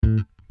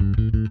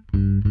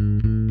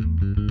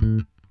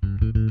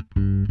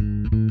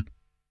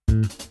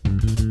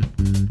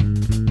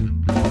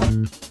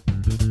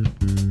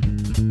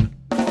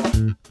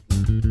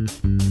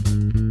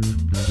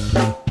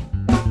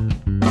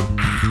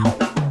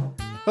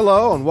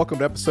Hello and welcome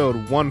to episode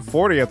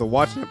 140 of the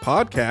Watching It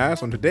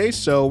podcast. On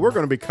today's show, we're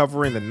going to be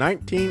covering the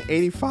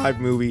 1985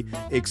 movie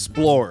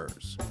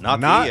Explorers. Not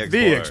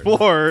the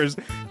Explorers,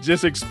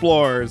 just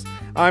Explorers.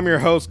 I'm your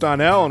host,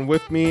 Donnell, and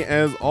with me,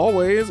 as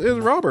always, is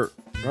Robert.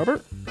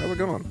 Robert, how's it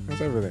going? How's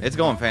everything? It's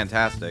going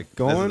fantastic.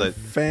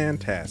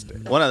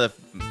 Fantastic. One of the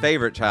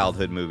favorite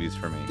childhood movies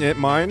for me. Yeah,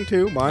 mine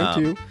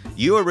too.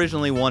 You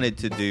originally wanted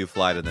to do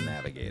Flight of the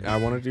Navigator. I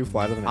want to do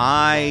Flight of the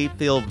Navigator. I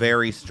feel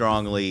very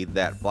strongly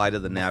that Flight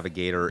of the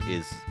Navigator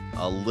is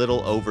a little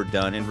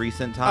overdone in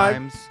recent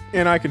times.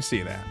 I can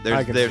see that.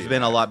 There's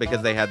been a lot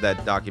because they had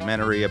that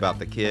documentary about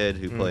the kid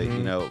who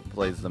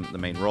plays the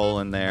main role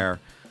in there.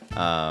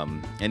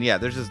 And yeah,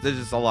 there's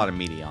just a lot of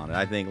media on it.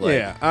 I think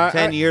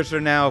 10 years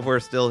from now, if we're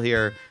still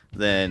here,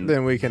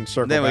 then we can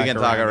circle. Then we can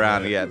talk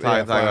around.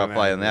 talk about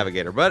Flight of the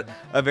Navigator. But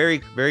a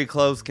very, very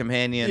close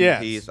companion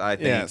piece, I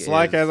think. Yes,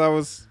 like as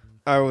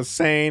I was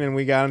saying, and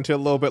we got into it a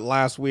little bit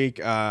last week.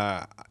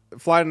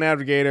 Flight of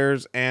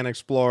Navigators and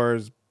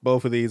Explorers,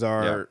 both of these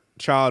are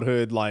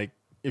childhood. Like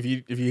if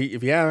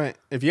you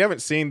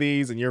haven't seen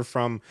these and you're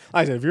from,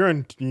 like I said, if you're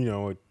in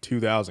a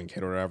 2000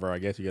 kid or whatever, I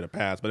guess you get a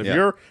pass. But if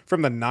you're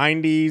from the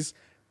 90s.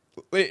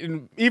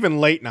 Even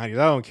late 90s,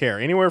 I don't care.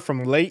 Anywhere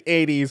from late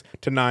 80s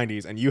to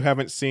 90s, and you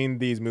haven't seen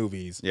these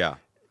movies,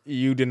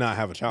 you did not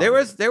have a child.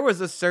 There was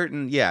a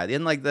certain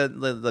in like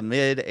the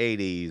mid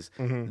 80s,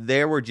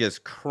 they were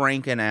just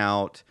cranking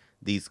out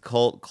these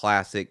cult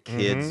classic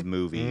kids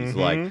movies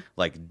like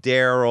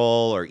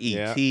Daryl or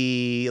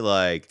E.T.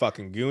 like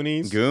fucking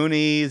Goonies, like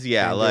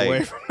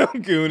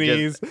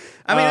Goonies.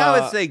 I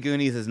would say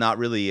Goonies is not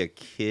really a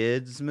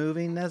kids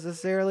movie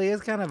necessarily.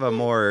 It's kind of a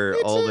more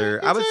older.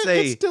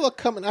 It's still a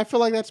coming. I feel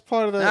like that's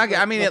part of the.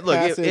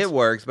 It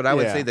works, but I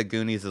would say the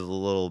Goonies is a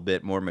little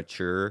bit more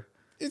mature.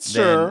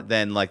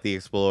 Than like the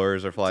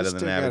Explorers or Flight of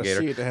the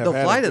Navigator. The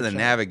Flight of the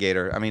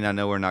Navigator, I mean, I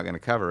know we're not going to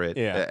cover it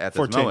at this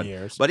moment, 10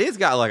 years. But it's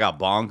got like a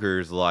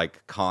bonkers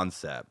like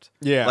concept.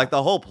 Yeah. Like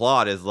the whole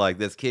plot is like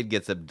this kid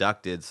gets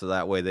abducted so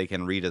that way they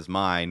can read his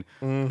mind,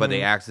 but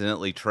they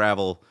accidentally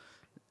go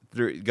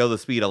the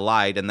speed of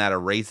light, and that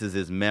erases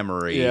his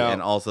memory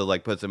and also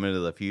like puts him into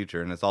the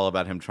future, and it's all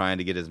about him trying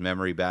to get his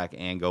memory back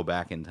and go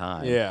back in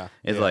time.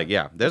 There's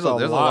a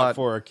lot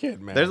for a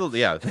kid, man.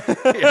 Yes.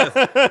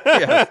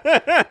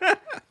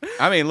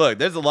 I mean, look,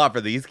 there's a lot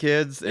for these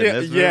kids in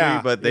this movie,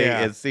 but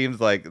it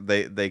seems like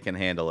they can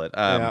handle it.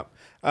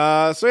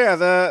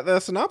 The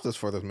synopsis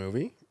for this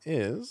movie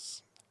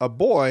is: a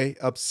boy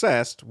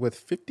obsessed with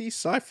 50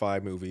 sci-fi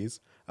movies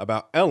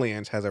about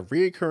aliens has a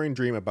recurring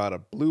dream about a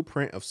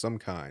blueprint of some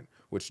kind,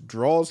 which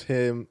draws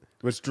what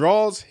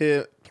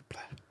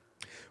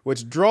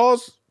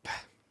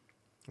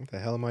the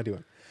hell am I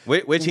doing?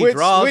 Which he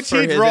draws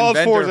for his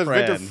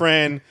inventor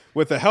friend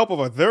with the help of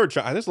a third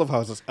child. I just love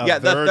how it's just the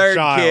third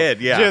child. Kid,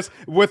 just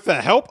with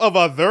the help of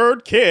a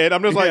third kid.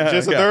 I'm just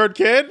a third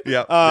kid.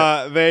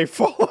 They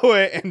follow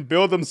it and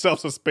build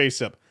themselves a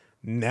spaceship.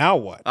 Now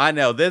what? I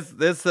know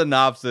this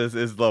synopsis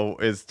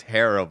is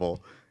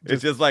terrible.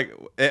 It's just like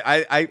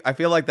I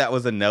feel like that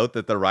was a note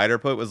that the writer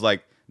put was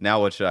like,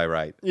 now what should I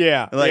write?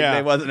 Yeah,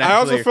 It wasn't. I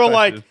also feel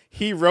like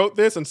he wrote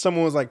this and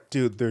someone was like,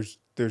 dude, there's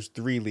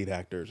 3 lead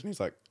actors, and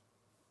he's like,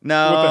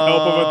 no, with the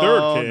help of a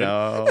third kid.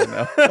 No.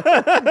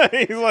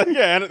 He's like,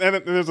 and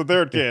there's a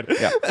third kid.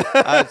 So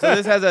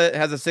this has a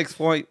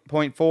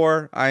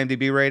 6.4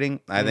 IMDb rating.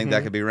 I think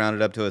that could be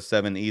rounded up to a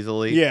 7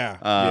 easily.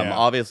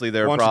 Obviously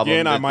there are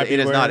problems. It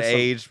is not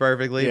aged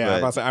perfectly.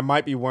 But I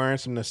might be wearing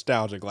some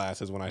nostalgia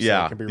glasses when I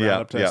say it can be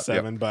rounded up to a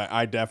 7, but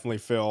I definitely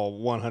feel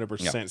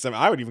 100% 7.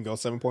 I would even go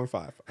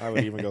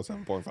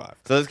 7.5.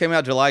 So this came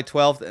out July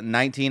 12th,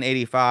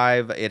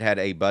 1985. It had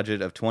a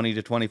budget of $20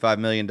 to $25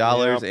 million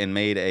and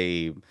made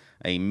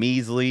a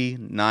measly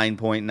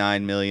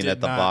 $9.9 million at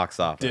the box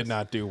office. Did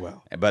not do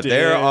well. But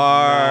there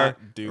are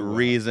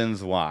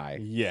reasons why.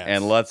 Yes.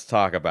 And let's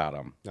talk about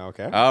them.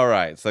 Okay. All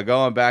right. So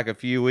going back a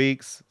few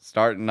weeks,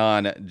 starting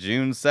on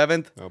June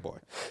 7th. Oh, boy.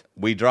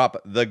 We drop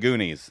The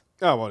Goonies.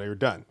 Oh, well, we're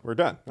done. All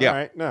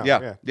right. No.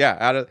 Yeah.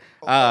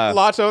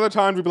 Lots of other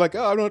times we'd be like,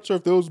 I'm not sure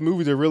if those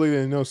movies are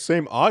really the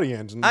same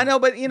audience. And I know,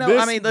 but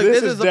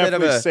this is a bit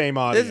of a same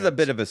audience. This is a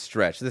bit of a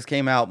stretch. This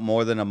came out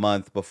more than a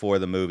month before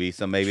the movie,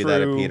 so maybe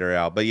that'll peter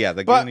out. But yeah,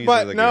 the Goonies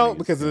are the Goonies.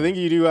 Because the thing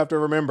you do have to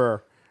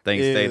remember,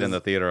 things stayed in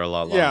the theater a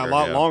lot longer. Yeah, a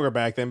lot longer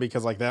back then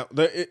because like that.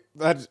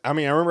 I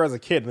remember as a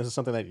kid, and this is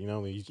something that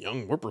these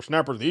young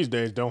whippersnappers these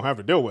days don't have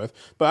to deal with.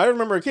 But I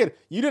remember a kid,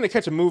 you didn't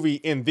catch a movie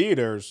in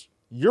theaters.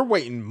 You're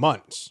waiting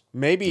months,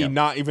 maybe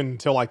not even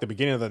until like the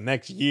beginning of the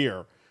next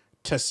year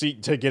to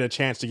get a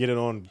chance to get it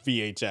on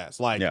VHS.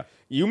 Like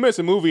you miss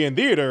a movie in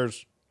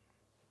theaters,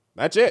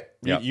 that's it.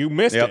 You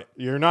missed it.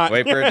 You're not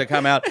wait for it to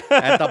come out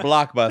at the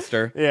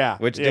Blockbuster. Yeah,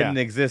 which didn't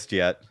exist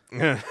yet.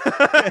 True.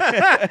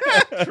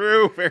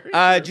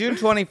 Very June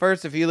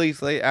 21st, a few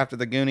weeks late after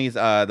the Goonies,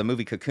 the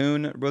movie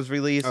Cocoon was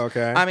released.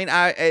 Okay. I mean,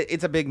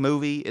 it's a big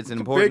movie. It's an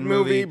important big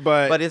movie,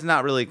 but it's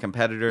not really a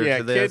competitor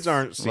to this. Kids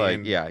aren't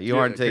seeing. You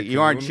aren't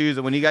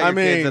choosing when you got your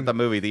kids at the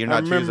movie. You're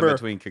not choosing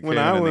between Cocoon and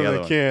the other one. When I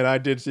was a kid, I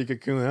did see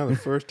Cocoon. That was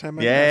the first time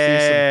I got to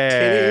see some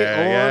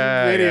titty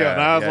on video,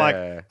 and I was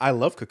like, I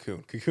love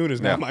Cocoon. Cocoon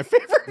is now my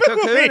favorite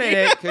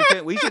movie.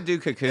 Cocoon. We should do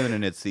Cocoon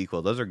and its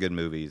sequel. Those are good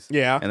movies.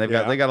 Yeah, and they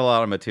got a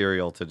lot of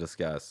material to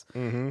discuss.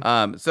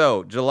 Mm-hmm.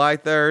 So July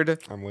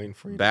 3rd, I'm waiting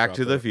for you. Back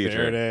to the Future.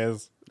 There it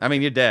is. I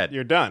mean, you're dead.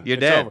 You're done. You're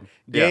dead. Over.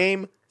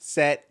 Game,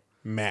 set,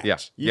 match. Yeah.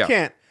 You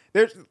can't.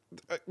 There's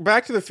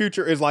Back to the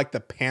Future is like the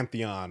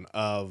pantheon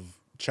of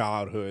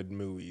childhood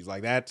movies.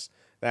 Like that's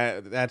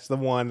the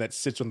one that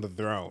sits on the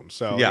throne.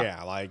 So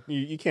like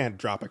you can't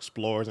drop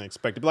Explorers and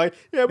expect to be like,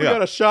 we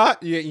got a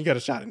shot. You got a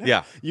shot in hell.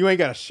 Yeah. You ain't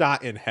got a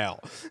shot in hell.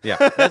 Yeah.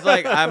 That's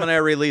like I'm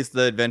gonna release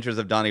the Adventures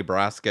of Donnie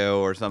Brasco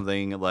or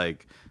something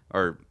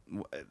or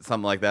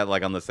something like that,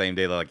 like on the same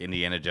day that like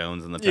Indiana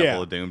Jones and the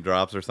Temple of Doom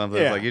drops or something.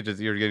 Yeah. It's like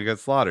you're gonna get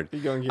slaughtered.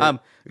 You're gonna get a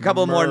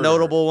couple more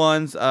notable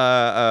ones.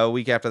 A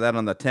week after that,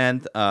 on the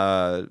 10th,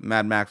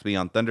 Mad Max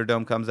Beyond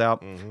Thunderdome comes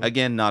out.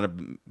 Again, not a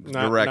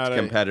direct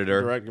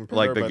competitor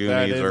like the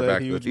Goonies or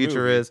Back to the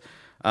Future movie. Is.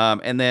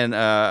 And then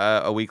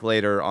a week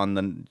later, on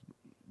the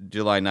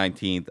July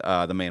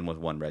 19th, The Man with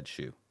One Red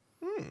Shoe,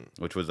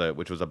 which was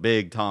a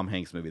big Tom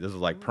Hanks movie. This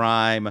was like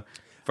prime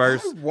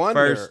first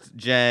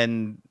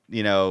gen.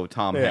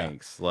 Tom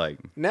Hanks. Like,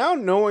 now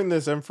knowing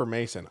this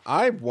information,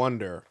 I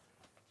wonder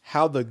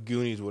how the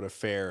Goonies would have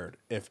fared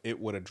if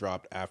it would have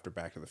dropped after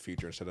Back to the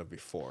Future instead of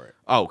before it.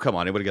 Oh, come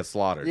on. It would have got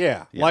slaughtered.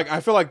 Yeah. Like, I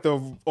feel like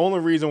the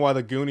only reason why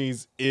the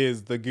Goonies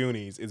is the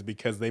Goonies is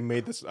because they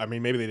made this. I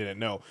mean, maybe they didn't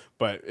know,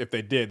 but if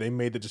they did, they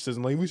made the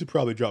decision, like, we should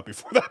probably drop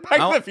before that Back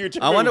to the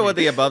Future I wonder what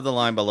the above the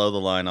line, below the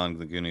line on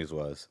the Goonies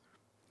was.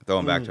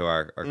 Going back to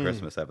our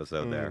Christmas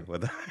episode there.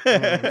 With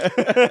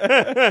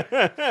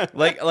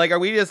like, are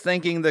we just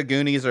thinking the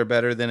Goonies are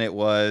better than it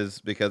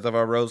was because of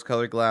our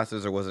rose-colored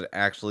glasses, or was it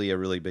actually a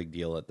really big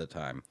deal at the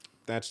time?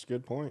 That's a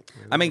good point.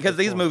 I mean, because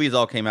these movies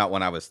all came out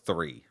when I was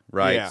 3,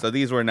 right? Yeah. So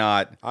these were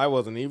not... I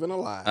wasn't even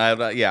alive.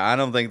 I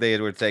don't think they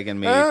were taking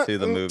me to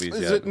the movies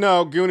yet.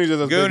 No, Goonies is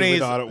as big as we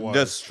thought it was.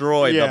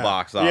 Destroyed the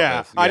box office.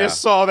 Yeah, I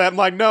just saw that. I'm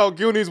like, no,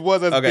 Goonies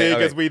was as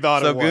big as we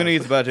thought it was. So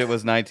Goonies' budget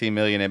was $19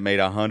 million. It made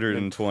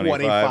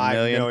 $125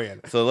 million.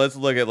 So let's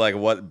look at like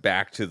what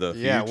Back to the Future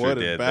did. Yeah, what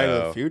did Back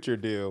to the Future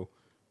do?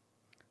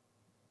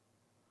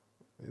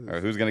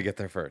 Or who's going to get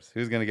there first?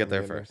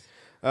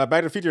 Back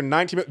to the Future,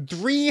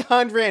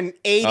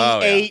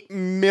 $388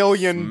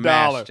 million.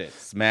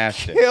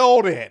 Smashed it.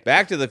 Killed it.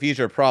 Back to the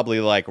Future probably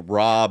like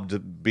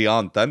robbed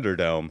Beyond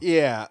Thunderdome.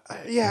 Yeah.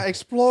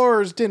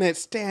 Explorers didn't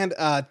stand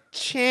a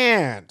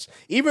chance.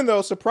 Even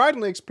though,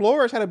 surprisingly,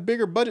 Explorers had a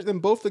bigger budget than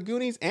both the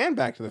Goonies and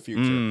Back to the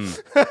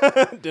Future.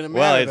 Didn't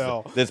matter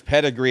though. This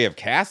pedigree of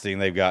casting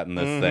they've got in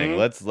this thing.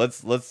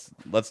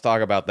 Let's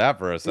talk about that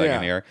for a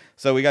second here.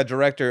 So we got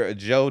director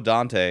Joe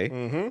Dante.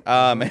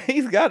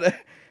 He's got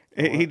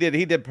He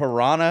did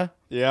Piranha,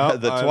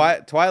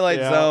 the Twilight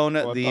Zone,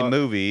 the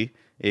movie.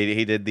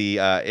 He did the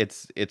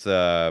It's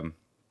a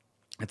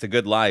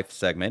Good Life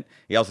segment.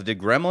 He also did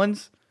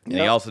Gremlins, and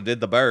he also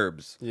did The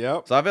Burbs.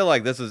 Yep. So I feel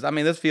like this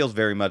feels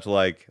very much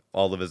like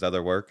all of his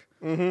other work.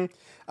 There's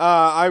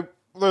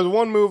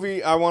one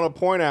movie I want to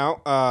point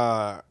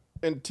out.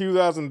 In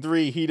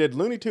 2003, he did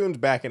Looney Tunes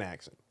Back in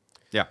Action.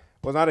 Yeah.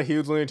 Was not a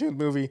huge Looney Tunes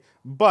movie,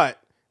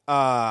 but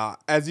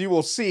as you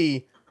will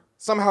see,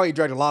 somehow he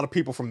dragged a lot of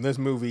people from this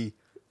movie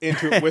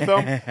into it with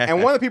him.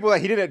 And one of the people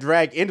that he didn't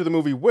drag into the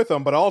movie with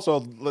him, but also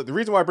the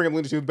reason why I bring up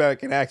Looney Tunes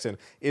Back in Action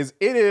is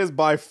it is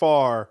by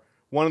far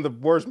one of the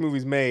worst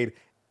movies made.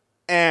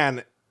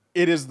 And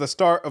it is the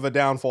start of a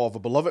downfall of a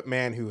beloved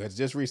man who has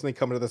just recently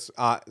come into this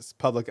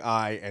public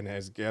eye and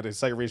has got his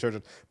second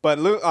resurgence. But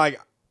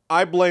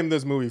I blame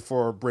this movie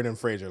for Brendan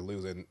Fraser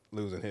losing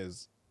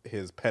his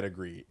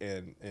pedigree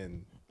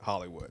in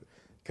Hollywood.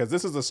 Because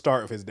this is the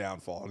start of his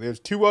downfall. There's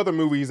 2 other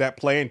movies that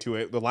play into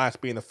it, the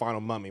last being The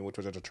Final Mummy, which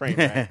was a train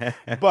wreck.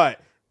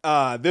 But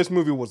this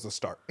movie was the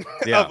start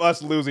of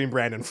us losing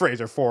Brendan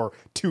Fraser for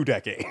 2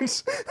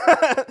 decades.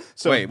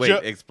 So wait,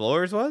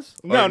 Explorers was?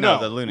 No,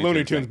 the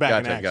Looney Tunes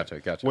Back in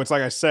Action. Gotcha. Which,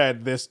 like I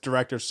said, this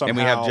director somehow... And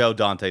we have Joe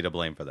Dante to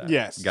blame for that.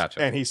 Yes.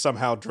 Gotcha. And he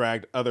somehow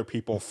dragged other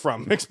people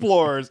from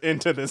Explorers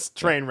into this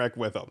train wreck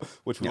with him,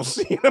 which we'll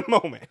see in a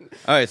moment.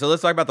 All right, so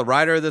let's talk about the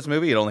writer of this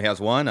movie. It only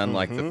has one,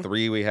 unlike the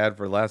 3 we had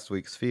for last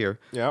week's Sphere.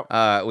 Yep.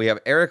 We have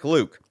Eric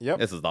Luke. Yep.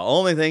 This is the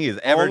only thing he's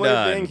ever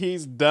done. Only thing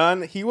he's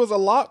done. He was a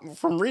lot,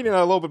 from reading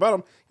a little bit about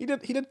him,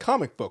 he did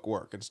comic book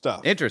work and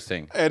stuff.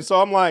 Interesting. And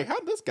so I'm like,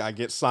 how'd this guy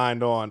get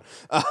signed on?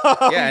 And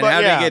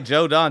how did he get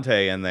Joe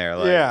Dante in there?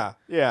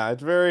 Yeah,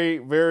 it's very,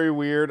 very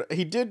weird.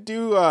 He did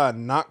do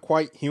Not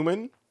Quite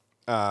Human,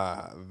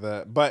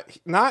 but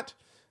not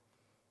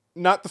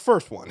the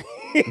first one.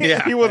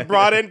 He was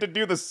brought in to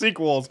do the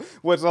sequels,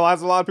 which as a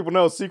lot of people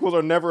know, sequels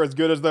are never as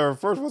good as their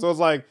first one. So it's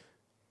like,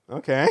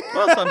 Okay.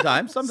 Well,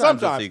 sometimes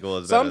the sequel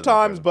is better.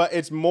 Sometimes, but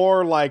it's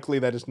more likely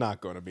that it's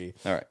not going to be.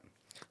 All right.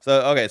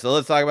 So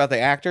let's talk about the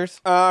actors.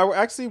 I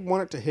actually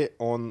wanted to hit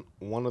on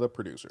one of the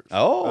producers.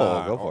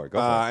 Oh, go for it.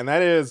 And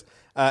that is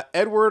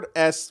Edward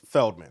S.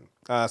 Feldman.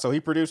 So he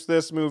produced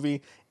this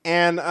movie,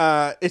 and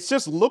it's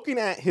just looking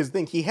at his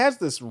thing. He has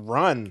this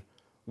run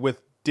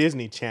with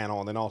Disney Channel,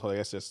 and then also I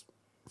guess just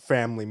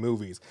family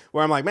movies,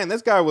 where I'm like, man,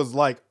 this guy was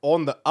like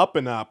on the up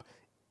and up,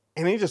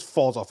 and he just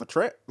falls off a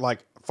track,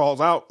 like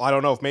falls out. I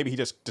don't know if maybe he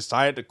just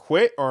decided to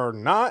quit or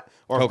not,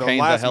 or cocaine's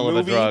the last a hell of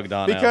movie, a drug,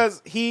 Donnell.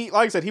 because he,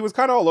 like I said, he was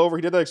kind of all over.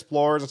 He did the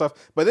Explorers and stuff,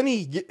 but then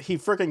he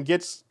freaking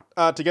gets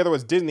together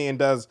with Disney and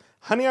does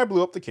Honey, I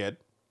Blew Up the Kid.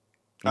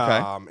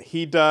 Okay.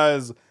 He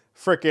does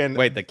freaking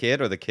wait, the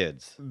kid or the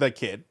kids? The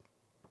Kid.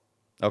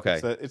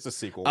 Okay, It's a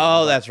sequel.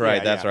 Oh, that's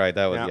right. Yeah, Right.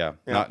 That was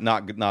yeah.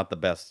 Not the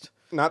best.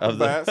 Not the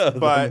best,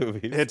 but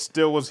it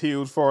still was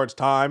huge for its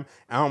time.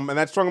 And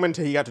that strung him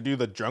into he got to do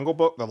the Jungle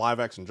Book, the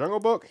live-action Jungle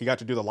Book. He got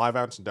to do the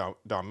live-action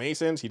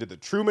Dalmatians. He did the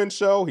Truman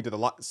Show. He did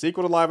the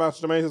sequel to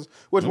live-action Dalmatians,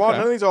 which while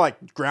none of these are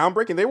like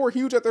groundbreaking, they were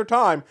huge at their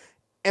time.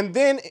 And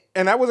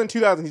that was in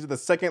 2000. He did the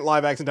second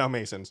live-action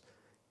Dalmatians.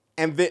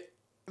 And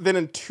then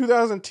in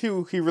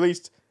 2002, he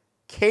released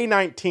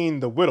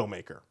K-19, The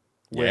Widowmaker.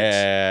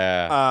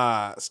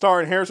 Which,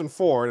 starring Harrison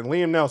Ford and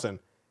Liam Neeson.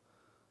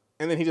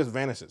 And then he just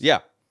vanishes. Yeah.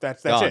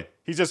 That's it.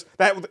 He just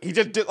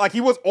did like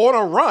he was on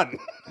a run.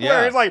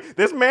 Where it's like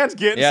this man's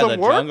getting some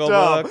work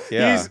done.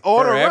 He's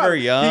on a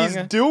run. Young. He's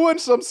doing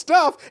some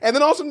stuff, and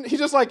then also he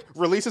just like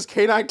releases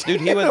K-19.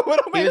 Dude, he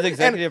was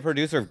executive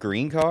producer of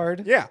Green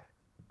Card. Yeah,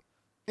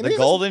 and The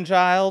Golden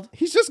Child.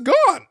 He's just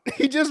gone.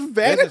 He just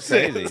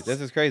vanishes.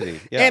 This is crazy.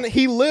 Yeah. And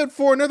he lived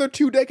for another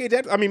 2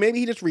 decades. I mean, maybe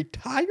he just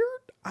retired.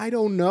 I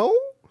don't know.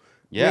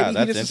 Yeah, maybe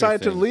he just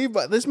decided to leave.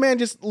 But this man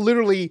just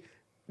literally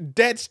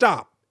dead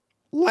stop.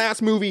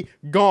 Last movie,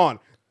 gone.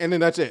 And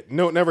then that's it.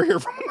 No, never hear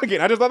from him again.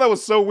 I just thought that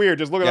was so weird.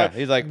 Just looking at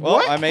he's like,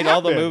 well, I made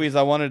all the movies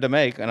I wanted to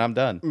make, and I'm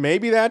done.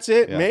 Maybe that's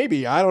it. Yeah.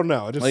 Maybe. I don't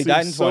know. It just he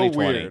died in 2020.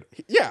 Weird.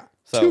 Yeah.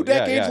 So, 2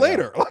 decades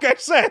later. Like I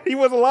said, he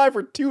was alive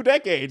for 2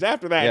 decades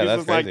after that. Yeah, he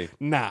was that's crazy.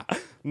 Like, nah,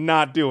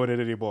 not doing it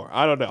anymore.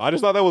 I don't know. I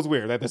just thought that was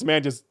weird that this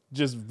man just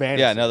vanished.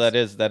 Yeah, no, that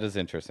is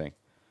interesting.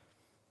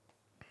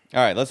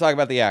 All right, let's talk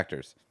about the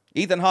actors.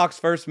 Ethan Hawke's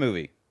first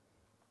movie.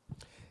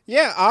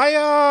 Yeah,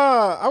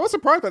 I was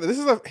surprised by that. This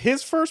is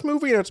his first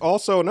movie, and it's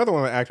also another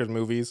one of the actors'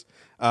 movies.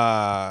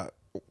 I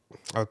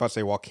was about to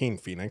say Joaquin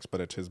Phoenix, but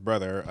it's his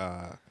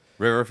brother.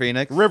 River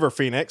Phoenix? River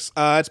Phoenix.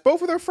 It's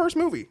both of their first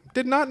movie.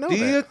 Did not know that.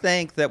 Do you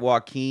think that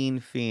Joaquin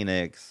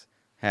Phoenix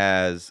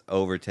has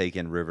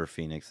overtaken River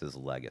Phoenix's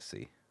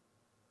legacy?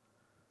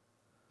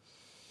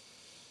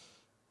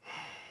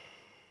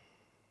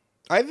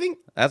 I think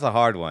that's a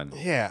hard one.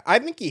 Yeah, I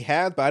think he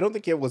has, but I don't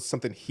think it was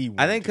something he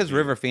wanted. I think because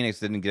River Phoenix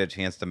didn't get a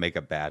chance to make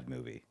a bad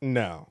movie.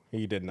 No,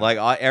 he did not.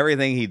 Like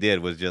everything he did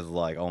was just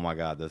like, oh my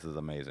god, this is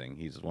amazing.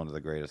 He's one of the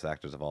greatest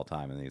actors of all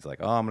time, and he's like,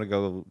 oh, I'm gonna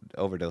go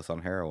overdose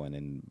on heroin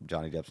in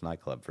Johnny Depp's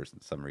nightclub for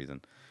some reason.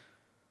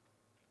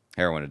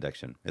 Heroin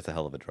addiction. It's a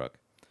hell of a drug.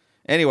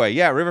 Anyway,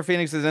 yeah, River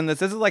Phoenix is in this.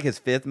 This is like his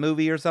 5th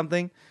movie or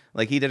something.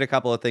 Like he did a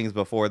couple of things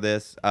before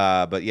this,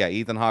 but yeah,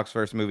 Ethan Hawke's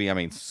first movie. I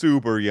mean,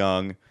 super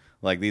young.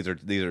 Like these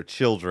are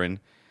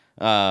children,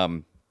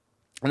 and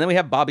then we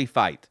have Bobby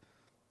Fight,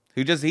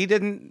 who he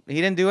didn't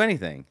do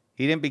anything.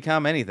 He didn't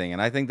become anything,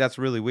 and I think that's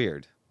really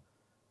weird.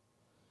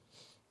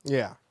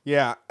 Yeah.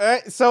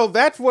 So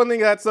that's one thing.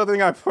 That's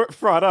something I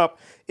brought up.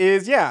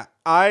 Is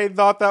I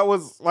thought that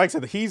was, like I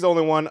said, he's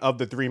only one of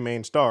the 3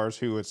 main stars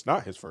who it's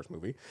not his first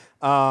movie.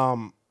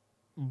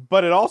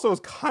 But it also is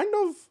kind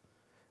of.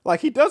 Like,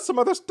 he does some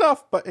other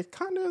stuff, but it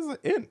kind of isn't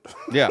in.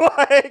 Yeah.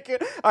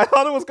 Like, I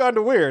thought it was kind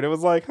of weird. It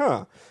was like,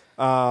 huh.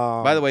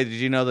 By the way, did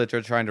you know that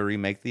they're trying to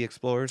remake The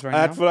Explorers now?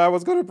 That's what I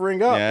was going to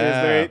bring up.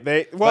 Yeah.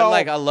 But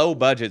like a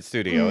low-budget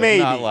studio.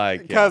 Maybe. It's not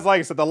like... Because, like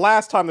I said, the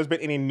last time there's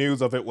been any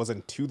news of it was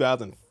in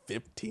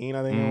 2015,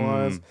 I think it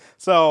was.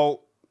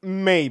 So,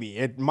 maybe.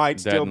 It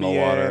might still be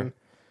in.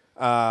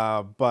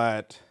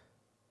 But,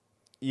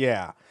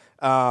 yeah.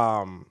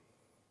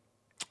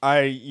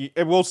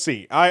 We'll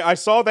see. I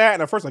saw that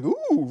and at first like, ooh,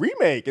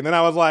 remake. And then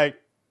I was like,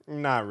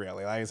 not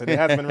really. Like I said, it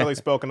hasn't been really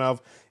spoken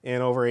of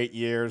in over 8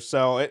 years.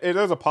 So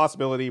there's a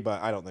possibility,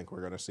 but I don't think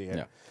we're going to see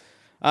it.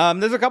 Yeah.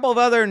 There's a couple of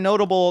other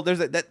notable.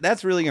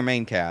 That's really your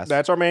main cast.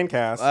 That's our main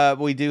cast.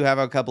 We do have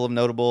a couple of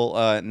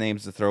notable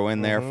names to throw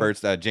in there.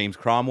 First, James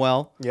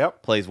Cromwell.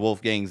 Yep. Plays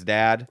Wolfgang's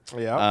dad.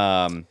 Yep.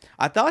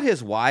 I thought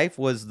his wife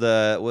was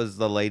the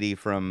lady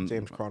from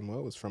James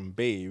Cromwell was from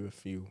Babe.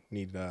 If you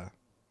need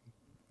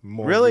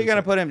more. Really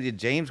gonna put him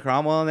James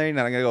Cromwell in there? You're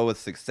not gonna go with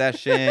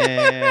Succession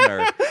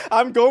or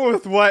I'm going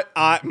with what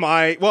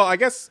I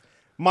guess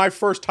my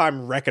first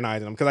time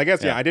recognizing him, because I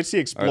guess I did see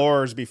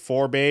Explorers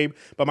before Babe,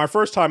 but my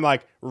first time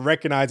like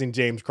recognizing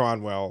James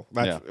Cromwell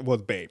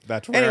was Babe.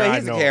 That's where anyway,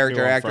 he's a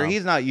character actor.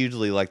 He's not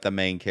usually like the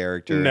main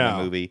character in the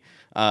movie.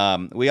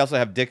 We also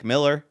have Dick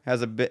Miller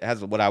has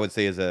what I would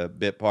say is a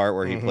bit part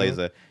where he plays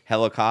a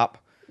helicop.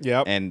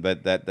 Yep.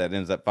 But that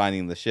ends up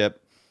finding the ship.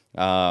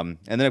 And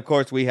then of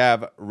course we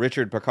have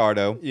Richard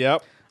Picardo.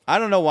 Yep. I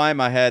don't know why in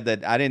my head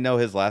that I didn't know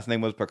his last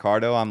name was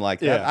Picardo. I'm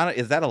like,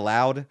 is that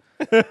allowed?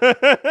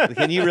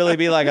 Can you really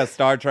be like a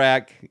Star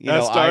Trek,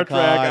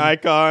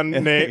 icon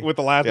Nate with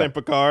the last name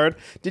Picard?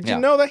 Did you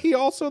know that he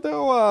also,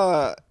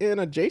 though, in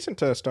adjacent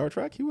to Star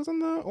Trek, he was in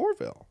the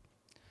Orville?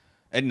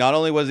 And not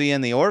only was he in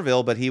the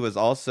Orville, but he was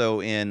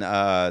also in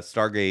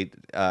Stargate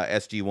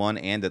SG-1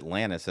 and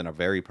Atlantis in a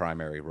very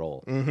primary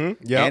role.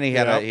 Mm-hmm. Yeah, and he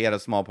had a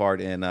small part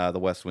in The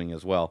West Wing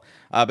as well.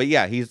 But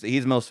yeah,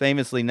 he's most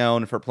famously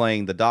known for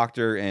playing the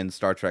Doctor in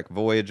Star Trek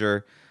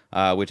Voyager,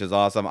 which is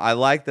awesome. I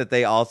like that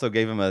they also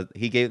gave him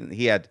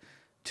he had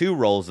 3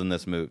 roles in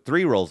this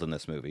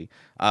movie.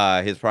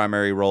 His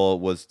primary role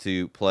was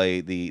to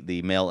play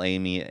the male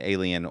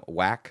alien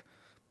Whack.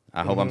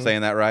 I hope I'm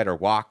saying that right, or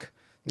Wak.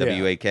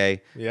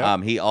 W-A-K.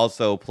 Yeah. He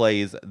also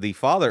plays the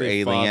father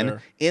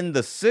alien in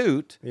the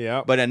suit,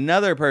 but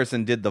another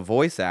person did the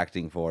voice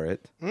acting for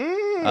it.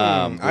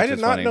 I did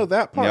not know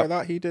that part. I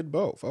thought he did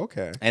both.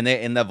 Okay.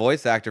 And the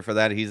voice actor for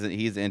that,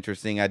 he's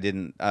interesting. I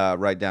didn't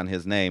write down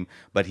his name,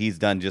 but he's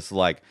done just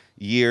like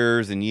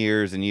years and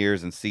years and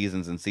years and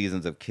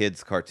seasons of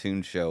kids'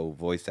 cartoon show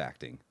voice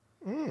acting.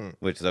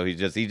 So he's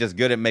just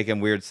good at making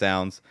weird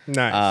sounds.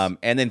 Nice.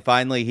 And then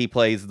finally he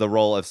plays the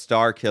role of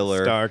Star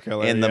Killer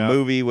in the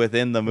movie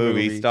within the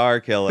movie Star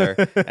Killer.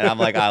 And I'm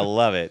like, I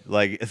love it.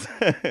 Like it's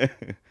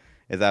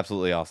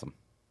absolutely awesome.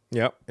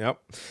 Yep.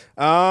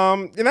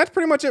 And that's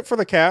pretty much it for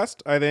the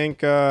cast. I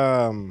think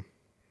there's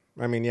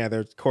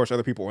of course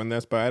other people in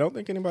this, but I don't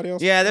think anybody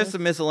else. Yeah, there's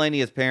some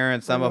miscellaneous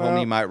parents. Some of them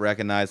you might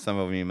recognize, some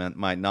of them you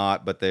might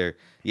not, but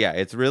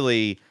it's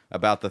really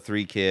about the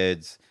 3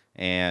 kids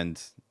and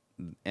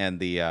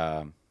the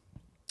aliens.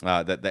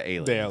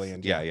 The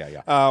aliens.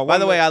 Yeah. By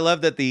the way, I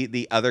love that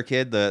the other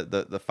kid,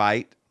 the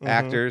fight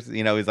actors,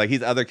 he's like, he's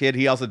the other kid.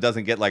 He also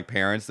doesn't get like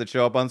parents that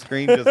show up on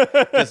screen,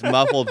 just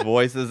muffled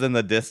voices in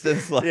the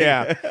distance. Like.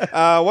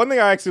 Yeah. One thing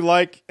I actually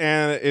like,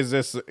 and is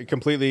this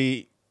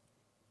completely,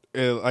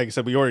 like I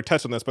said, we already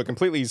touched on this, but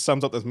completely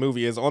sums up this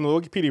movie, is on the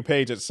Wikipedia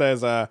page. It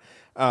says, it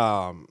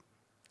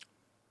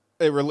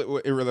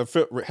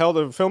held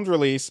a film's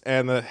release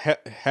and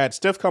had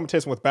stiff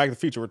competition with Back to the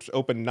Future, which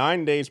opened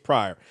 9 days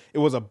prior. It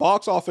was a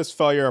box office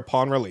failure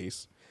upon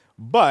release,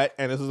 but,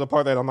 and this is the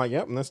part that I'm like,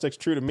 yep, and this sticks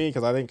true to me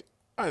because I think,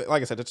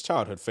 like I said, it's a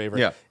childhood favorite.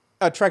 Yeah.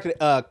 Attracted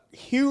a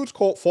huge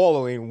cult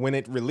following when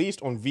it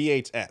released on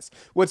VHS,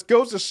 which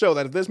goes to show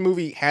that if this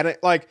movie hadn't,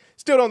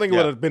 still don't think it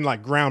would have been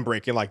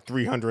groundbreaking,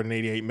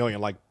 388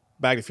 million,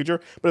 Back to the Future.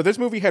 But if this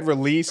movie had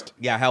released,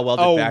 how well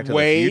did Back to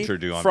the Future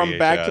do on from VHS?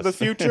 Back to the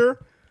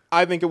Future,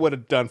 I think it would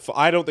have done.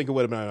 I don't think it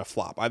would have been a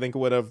flop. I think it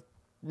would have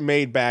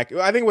made back.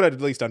 I think it would have at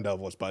least done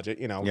double its budget.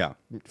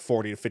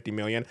 40 to 50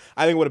 million.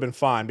 I think it would have been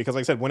fine because,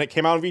 like I said, when it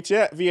came out on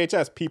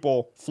VHS,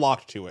 people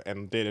flocked to it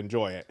and did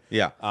enjoy it.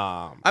 Yeah.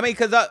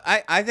 Because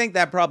I think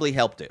that probably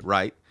helped it,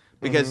 right?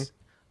 Because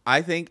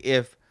I think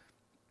if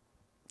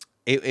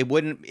it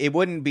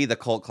wouldn't be the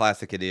cult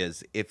classic it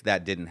is if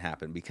that didn't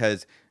happen,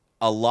 because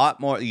a lot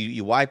more,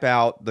 you wipe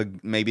out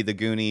maybe the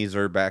Goonies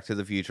or Back to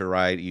the Future,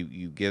 right?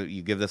 You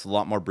give this a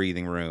lot more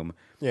breathing room.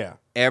 Yeah.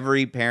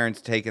 Every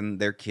parent's taking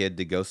their kid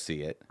to go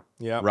see it.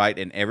 Yeah. Right?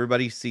 And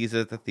everybody sees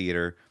it at the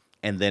theater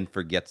and then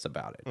forgets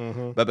about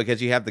it. But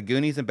because you have the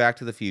Goonies and Back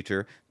to the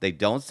Future, they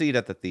don't see it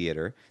at the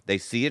theater. They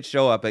see it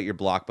show up at your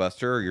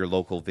Blockbuster or your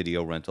local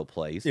video rental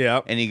place.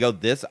 Yeah. And you go,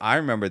 I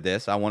remember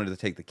this. I wanted to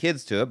take the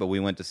kids to it, but we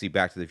went to see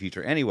Back to the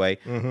Future anyway.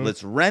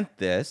 Let's rent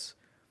this.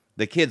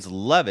 The kids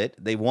love it.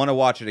 They want to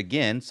watch it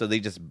again, so they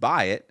just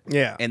buy it.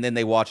 Yeah. And then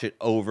they watch it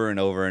over and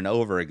over and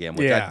over again,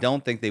 which I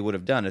don't think they would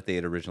have done if they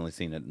had originally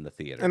seen it in the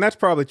theater. And that's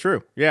probably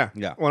true. Yeah.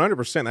 Yeah.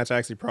 100%. That's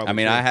actually probably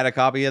true. I had a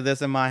copy of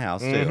this in my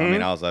house, too.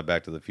 I also had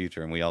Back to the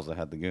Future, and we also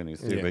had the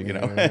Goonies, too.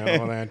 Yeah, but,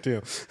 all that,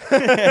 too.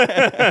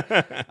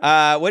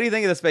 What do you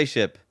think of the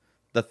spaceship?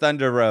 The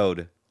Thunder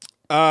Road?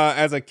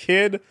 As a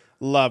kid,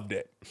 loved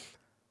it.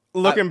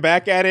 Looking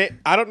back at it,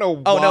 I don't know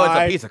why. Oh, no, it's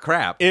a piece of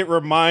crap. It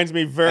reminds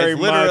me very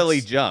much. It's literally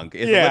junk.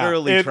 It's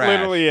literally trash. It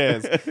literally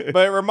is.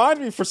 But it reminds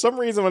me, for some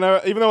reason,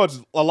 even though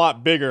it's a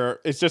lot bigger,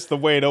 it's just the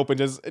way it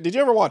opens. Did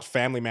you ever watch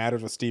Family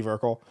Matters with Steve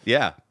Urkel?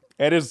 Yeah.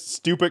 And his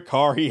stupid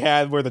car he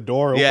had where the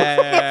door opened.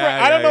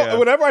 Yeah, I don't know. Yeah.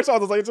 Whenever I saw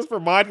this, it just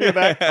reminds me of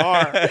that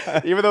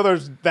car. Even though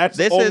that's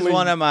this is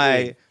one of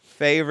my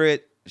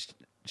favorite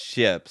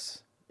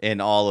ships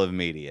in all of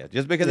media.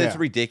 Just because it's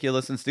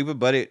ridiculous and stupid,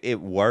 but it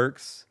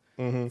works.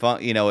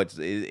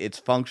 It's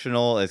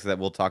functional. Is that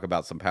we'll talk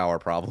about some power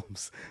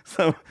problems.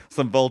 Some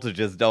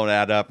voltages don't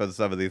add up in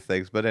some of these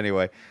things. But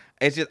anyway,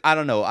 it's just I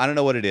don't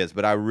know what it is,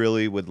 but I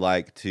really would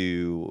like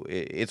to.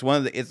 It's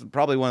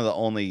probably one of the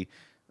only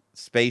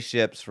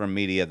spaceships from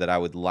media that I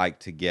would like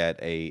to get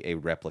a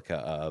replica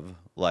of,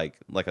 like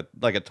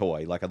a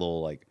toy, like a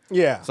little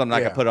something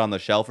I could put on the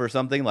shelf or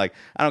something. Like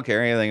I don't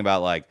care anything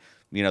about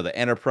the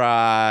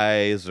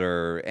Enterprise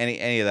or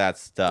any of that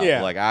stuff.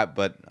 Yeah.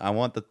 But I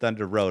want the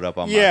Thunder Road up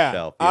on my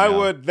shelf. I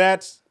would.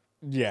 That's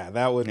Yeah,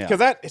 that would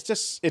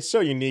because it's so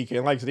unique,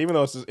 and like I said, even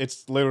though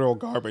it's literal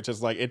garbage,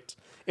 it's like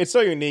it's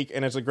so unique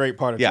and it's a great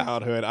part of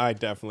childhood. I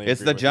definitely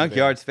it's the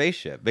junkyard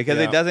spaceship because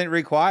it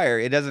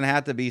doesn't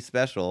have to be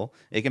special.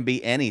 It can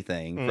be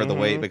anything for the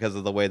way because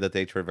of the way that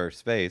they traverse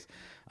space.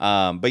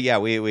 But yeah,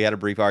 we had a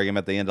brief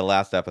argument at the end of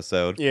last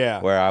episode.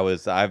 Yeah, where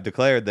I've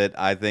declared that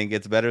I think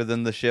it's better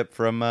than the ship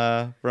from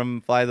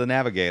Fly the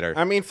Navigator.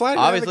 I mean, Fly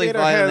the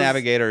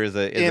Navigator is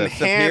a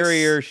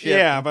superior ship.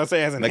 Yeah, but I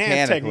say it has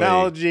enhanced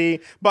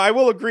technology. But I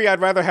will agree, I'd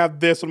rather have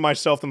this one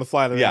myself than the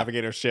Fly the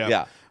Navigator ship.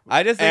 Yeah.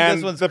 I just think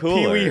this one's the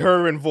cooler. Pee Wee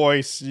Herman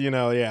voice,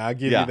 I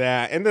give you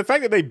that. And the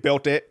fact that they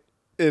built it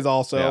is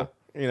also,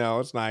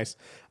 it's nice.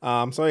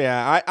 So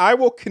yeah, I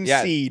will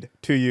concede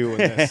to you in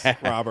this,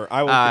 Robert.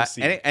 I will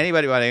concede.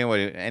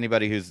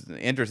 Anybody who's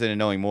interested in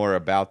knowing more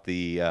about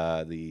the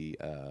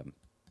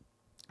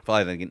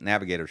Fly the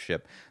Navigator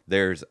ship,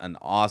 there's an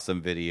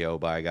awesome video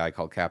by a guy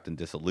called Captain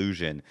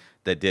Disillusion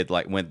that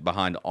went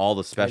behind all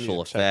the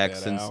special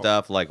effects and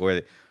stuff, like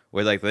where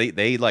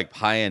they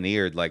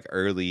pioneered like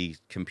early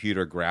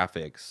computer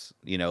graphics,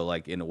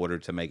 like in order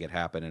to make it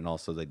happen, and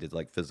also they did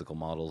like physical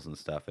models and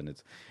stuff, and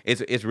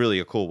it's really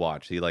a cool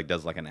watch. He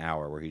does like an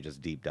hour where he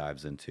just deep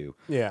dives into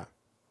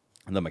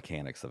the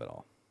mechanics of it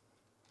all.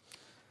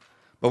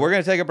 But we're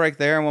gonna take a break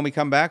there, and when we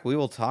come back, we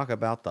will talk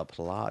about the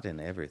plot and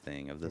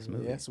everything of this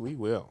movie. Yes, we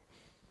will.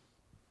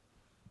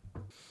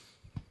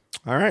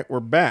 All right, we're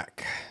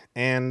back,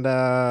 and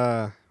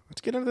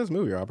let's get into this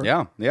movie, Robert.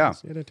 Yeah.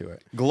 Let's get into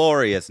it.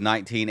 Glorious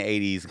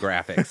 1980s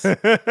graphics.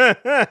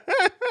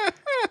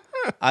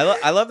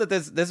 I love that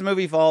this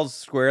movie falls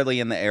squarely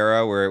in the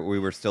era where we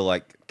were still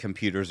like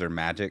computers are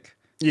magic.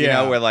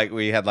 Yeah. Where like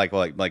we had like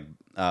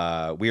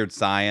Weird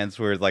Science,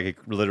 where like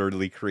it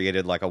literally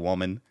created like a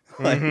woman.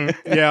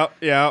 Yeah.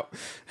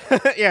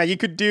 Yeah, you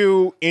could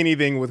do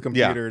anything with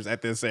computers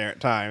at this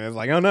time. It's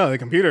like, oh no, the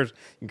computers,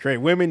 you can create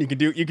women,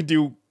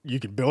 you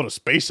can build a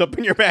space up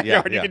in your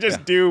backyard. You can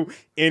just do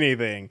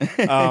anything.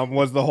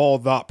 Was the whole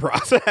thought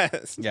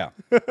process. Yeah.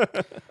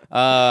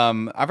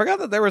 I forgot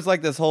that there was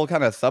like this whole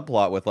kind of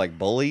subplot with like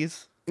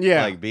bullies.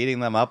 Yeah. Like beating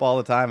them up all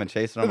the time and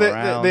chasing them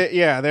around.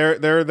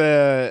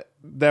 They're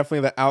definitely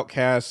the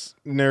outcast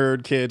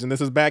nerd kids, and this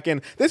is back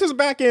in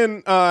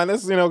and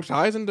this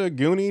ties into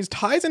Goonies,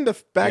 ties into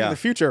Back to the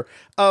Future.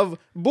 Of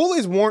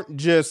bullies weren't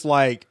just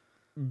like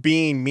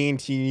being mean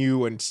to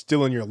you and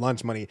stealing your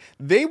lunch money.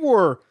 They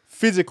were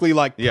physically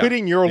like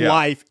putting your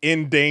life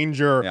in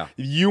danger. Yeah.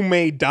 You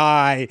may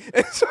die.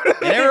 And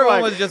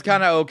everyone was just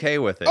kind of okay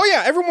with it. Oh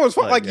yeah, everyone was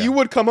fine. Like you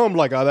would come home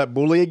like, oh, that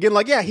bully again.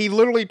 Like, yeah, he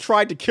literally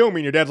tried to kill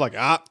me, and your dad's like,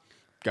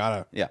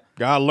 gotta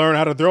learn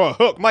how to throw a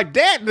hook. My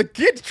dad, the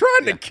kid's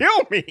trying to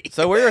kill me.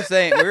 So we were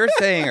saying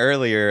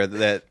earlier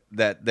that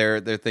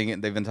they're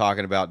thinking, they've been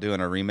talking about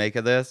doing a remake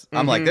of this.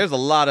 I'm like, there's a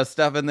lot of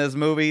stuff in this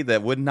movie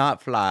that would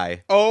not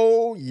fly.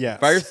 Oh yes.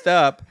 First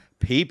up,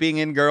 peeping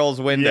in girls'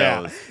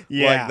 windows.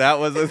 Yeah. Like that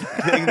was a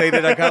thing they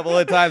did a couple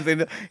of times.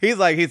 And he's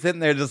sitting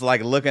there just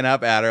like looking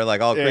up at her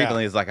like all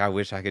creepily. He's like, I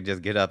wish I could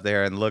just get up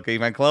there and look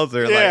even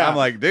closer. Yeah. Like I'm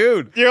like,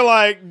 dude. You're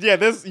like, yeah,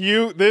 this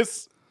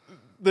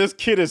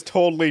kid is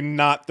totally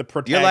not the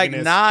protagonist.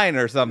 You're like 9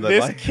 or something.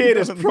 This kid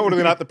is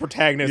totally not the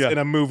protagonist in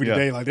a movie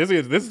today. Like this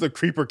is the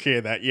creeper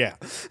kid that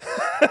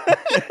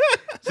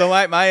So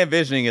my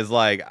envisioning is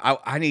like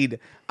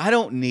I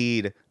don't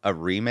need a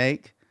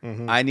remake.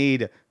 I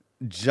need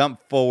jump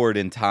forward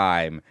in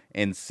time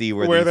and see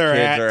where these kids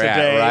are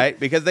at, right?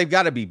 Because they've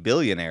got to be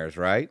billionaires,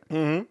 right?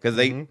 Because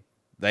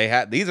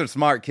these are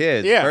smart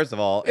kids, first of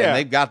all, and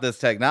they've got this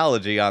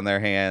technology on their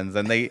hands,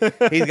 and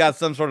he's got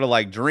some sort of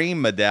like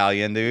dream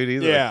medallion, dude. He's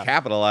gonna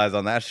capitalize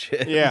on that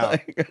shit. Yeah,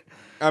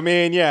 I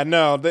mean,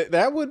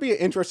 that would be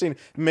interesting.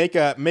 Make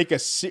a,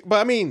 but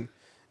I mean,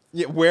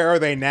 where are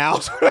they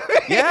now?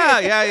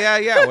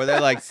 Yeah. Where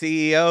they're like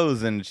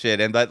CEOs and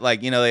shit, but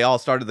like they all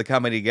started the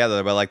company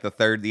together. But like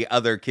the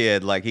other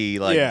kid, like he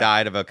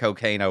died of a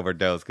cocaine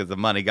overdose because the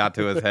money got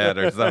to his head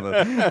or something.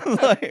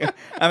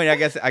 I mean, I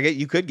guess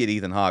you could get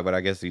Ethan Hawke, but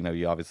I guess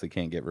you obviously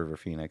can't get River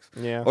Phoenix.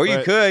 Yeah, or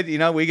you could,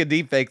 we could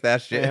deep fake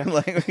that shit.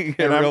 Yeah.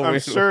 And I'm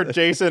sure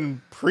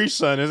Jason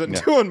Priestson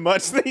isn't doing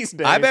much these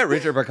days. I bet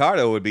Richard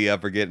Picardo would be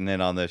up for getting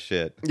in on this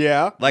shit.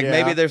 Yeah,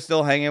 maybe they're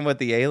still hanging with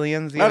the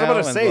aliens. I was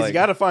about to say, you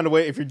got to find a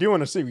way. If you're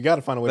doing a sequel, you got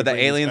to find a way. But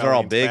the aliens are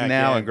all big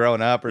now and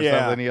growing up or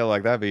something.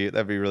 Like that'd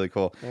be really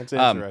cool. That's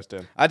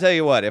interesting. I tell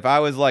you what, if I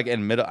was like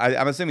in middle,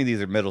 I'm assuming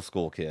these are middle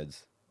school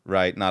kids,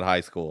 right? Not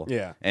high school,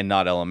 and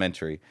not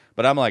elementary.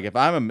 But I'm like, if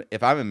I'm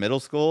in middle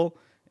school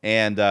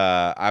and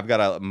I've got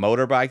a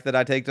motorbike that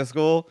I take to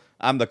school,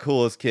 I'm the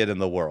coolest kid in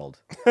the world.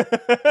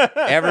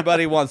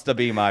 Everybody wants to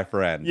be my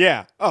friend.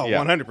 Yeah. Oh,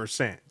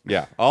 100%.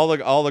 Yeah. All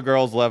the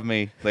girls love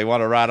me. They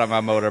want to ride on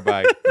my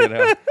motorbike.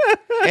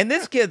 And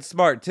this kid's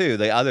smart too.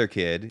 The other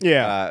kid.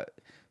 Yeah.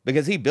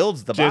 Because he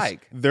builds the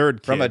bike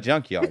from a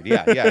junkyard.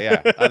 Yeah.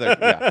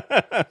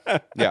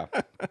 Yeah.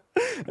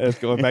 Let's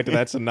go back to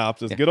that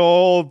synopsis. Good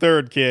old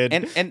third kid.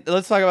 And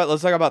let's talk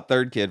about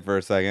third kid for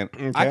a second.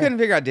 Okay. I couldn't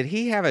figure out, did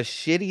he have a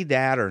shitty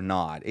dad or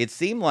not? It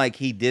seemed like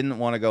he didn't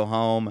want to go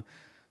home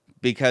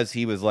because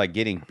he was like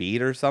getting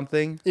beat or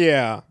something.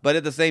 Yeah. But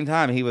at the same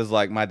time, he was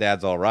like, my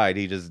dad's all right.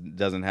 He just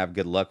doesn't have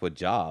good luck with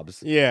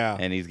jobs. Yeah.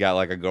 And he's got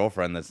like a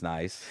girlfriend that's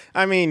nice.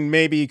 I mean,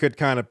 maybe you could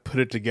kind of put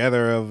it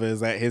together of is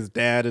that his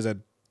dad is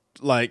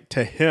like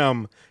to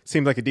him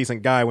seems like a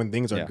decent guy when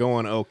things are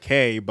going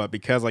okay, but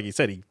because like you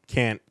said, he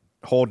can't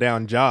hold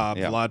down jobs.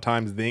 A lot of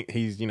times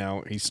he's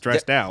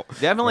stressed out.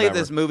 Definitely if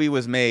this movie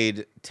was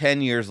made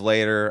 10 years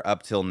later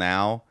up till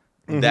now,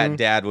 that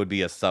dad would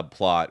be a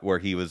subplot where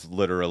he was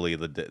literally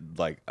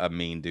like a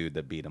mean dude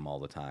that beat him all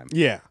the time.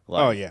 Yeah.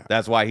 Like,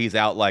 that's why he's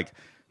out like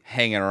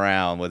hanging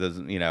around with his,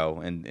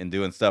 and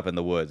doing stuff in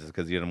the woods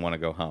because he didn't want to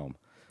go home.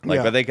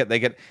 Like, but they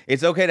could.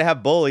 It's okay to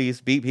have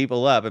bullies beat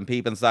people up and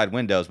peep inside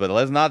windows, but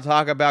let's not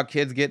talk about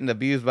kids getting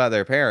abused by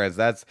their parents.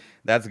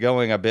 That's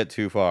going a bit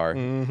too far. I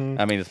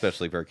mean,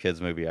 especially for a kids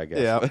movie, I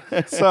guess.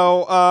 Yeah.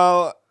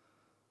 So,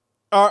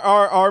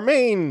 our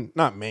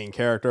not main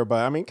character,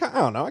 but I mean, I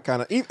don't know. I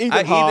kind of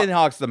Ethan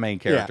Hawke's the main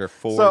character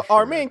for so sure.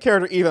 Our main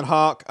character, Ethan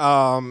Hawke,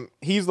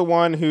 he's the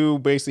one who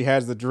basically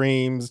has the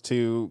dreams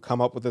to come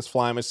up with this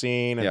flying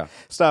machine and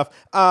stuff.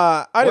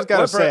 I just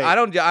gotta say, I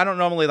don't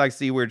normally like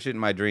see weird shit in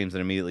my dreams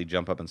and immediately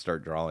jump up and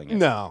start drawing it.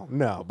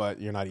 No, but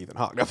you're not Ethan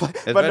Hawke.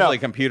 Especially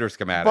computer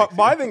schematics. But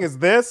my thing is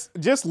this: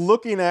 just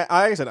looking at,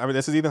 like I said, I mean,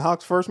 this is Ethan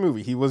Hawke's first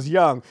movie. He was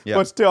young,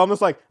 but still, I'm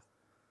just like,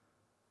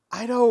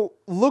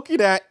 looking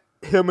at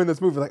him in this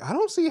movie, like I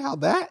don't see how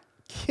that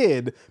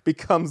kid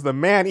becomes the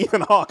man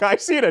Ethan Hawke I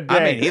see today.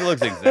 I mean, he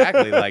looks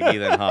exactly like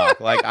Ethan Hawke.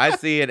 Like I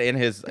see it in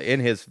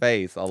his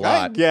face a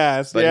lot. I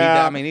guess, but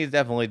he's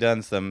definitely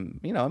done some.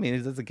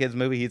 It's a kid's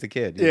movie. He's a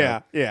kid. You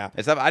know?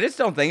 And stuff. I just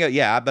don't think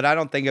but I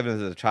don't think of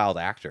him as a child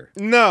actor.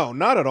 No,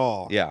 not at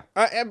all. Yeah,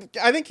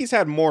 I think he's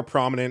had more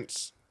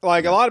prominence.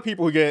 Like a lot of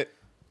people who get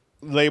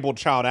labeled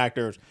child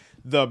actors,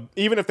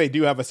 even if they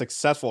do have a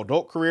successful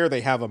adult career, they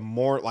have a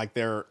more like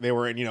they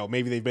were in,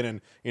 maybe they've been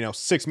in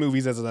 6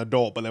 movies as an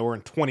adult, but they were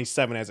in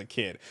 27 as a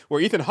kid. Where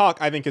Ethan Hawke,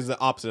 I think, is the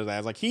opposite of that.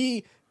 It's like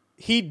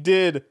he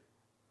did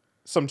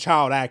some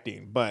child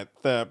acting, but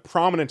the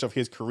prominence of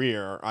his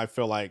career, I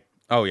feel like,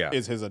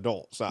 is his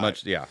adult side.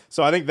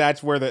 So I think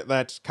that's where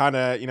that's kind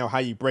of how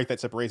you break that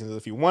separation. Is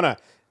if you want to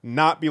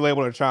not be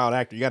labeled a child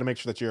actor, you got to make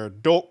sure that your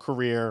adult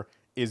career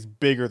is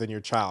bigger than your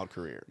child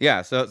career.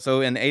 Yeah,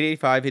 so in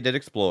 85 he did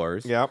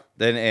Explorers. Yep.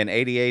 Then in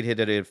 88 he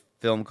did a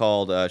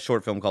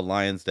short film called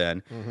Lion's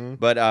Den.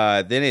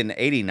 But then in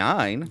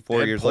 89,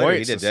 4 years later,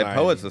 he did Dead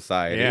Poets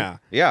Society.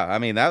 Yeah. I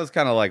mean, that was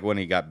kind of like when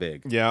he got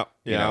big. Yeah.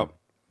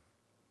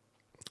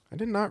 I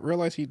did not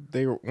realize I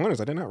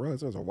did not realize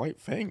there was a White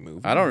Fang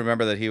movie. I don't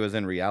remember that he was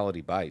in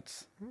Reality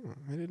Bites.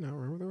 I did not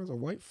remember there was a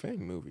White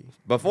Fang movie.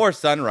 Before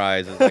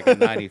Sunrise is like in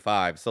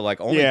 95. So like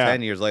only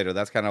 10 years later,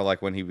 that's kind of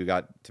like when he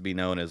got to be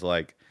known as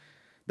like,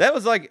 that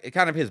was like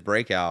kind of his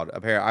breakout.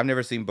 Apparently, I've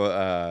never seen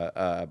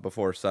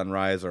Before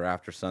Sunrise or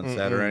After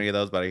Sunset or any of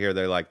those, but I hear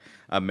they're like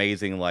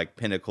amazing, like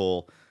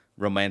pinnacle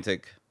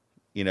romantic,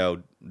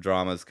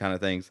 dramas kind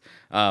of things.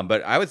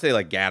 But I would say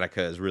like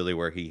Gattaca is really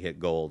where he hit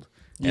gold.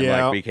 And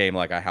like became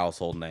like a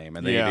household name,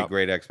 and then he did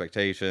Great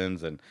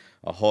Expectations and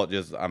a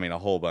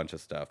whole bunch of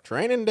stuff.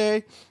 Training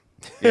Day.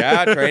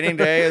 Yeah, Training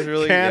Day is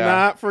really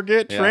cannot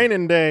forget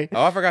Training Day.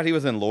 Oh, I forgot he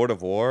was in Lord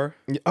of War.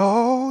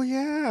 Oh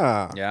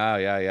yeah.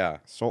 Yeah.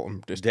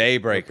 Sultan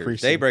Daybreakers.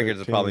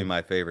 Daybreakers is probably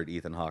my favorite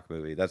Ethan Hawke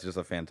movie. That's just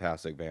a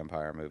fantastic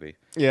vampire movie.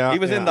 Yeah, he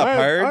was in The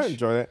Purge. I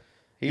enjoyed it.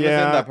 He was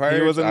in The Purge.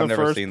 He was in I've the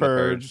never first seen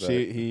Purge. The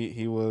Purge.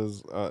 He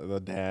was the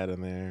dad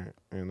in there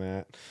in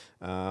that.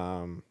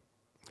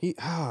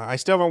 I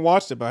still haven't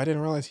watched it, but I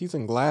didn't realize he's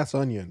in Glass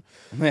Onion.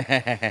 Who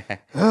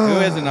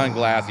isn't on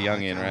Glass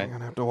Onion, right? I'm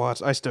gonna have to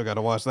watch. I still got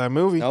to watch that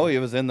movie. Oh, he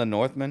was in The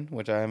Northman,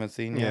 which I haven't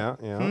seen yet.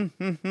 Yeah.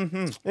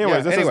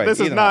 Anyways, this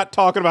is not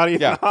talking about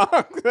Ethan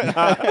Hawke.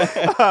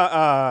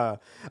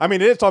 I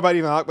mean, it is talking about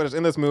Ethan Hawke, but it's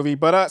in this movie.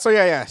 But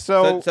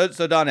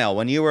So Donnell,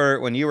 when you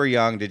were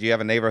young, did you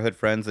have a neighborhood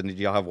friends, and did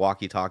you all have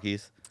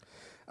walkie-talkies?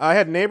 I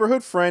had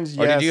neighborhood friends.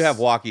 Or did you have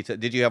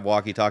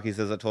walkie-talkies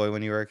as a toy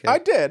when you were a kid? I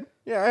did.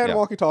 Yeah, I had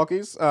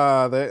walkie-talkies.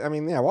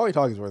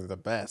 Walkie-talkies were the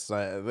best.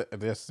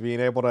 Just being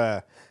able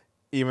to,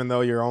 even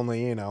though you're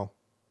only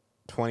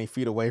 20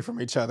 feet away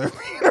from each other,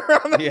 being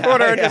around the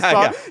corner and just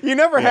talk. You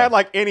never had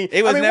like any.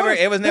 It was never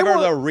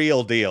the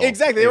real deal.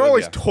 Exactly. They were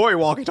always toy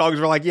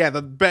walkie-talkies. Were like,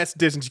 the best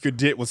distance you could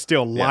get was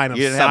still line of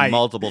sight. You didn't have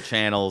multiple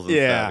channels. And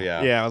stuff.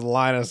 Yeah, it was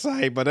line of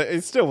sight, but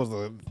it still was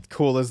the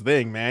coolest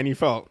thing, man. You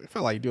felt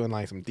like doing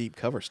like some deep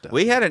cover stuff.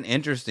 We had an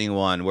interesting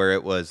one where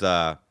it was.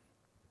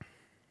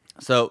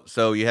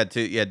 So you had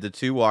the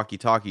two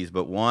walkie-talkies,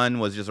 but one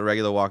was just a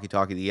regular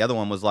walkie-talkie. The other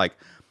one was like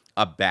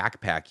a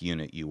backpack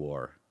unit you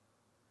wore.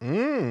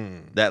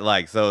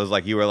 That so it was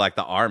like you were like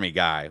the army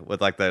guy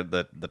with like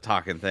the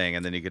talking thing,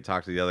 and then you could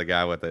talk to the other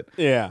guy with it.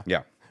 Yeah.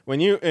 When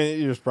you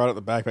just brought up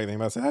the backpack thing,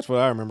 that's what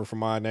I remember from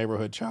my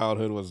neighborhood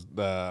childhood was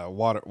the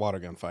water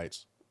gun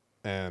fights.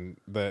 And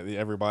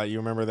everybody, you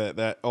remember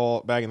that all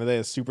back in the day,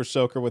 a super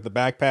soaker with the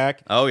backpack?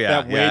 Oh, yeah.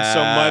 That weighed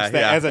so much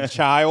that as a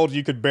child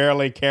you could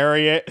barely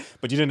carry it,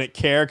 but you didn't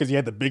care because you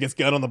had the biggest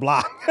gun on the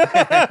block.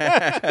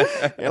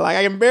 You're like,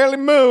 I can barely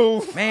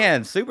move.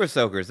 Man, super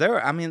soakers,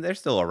 they're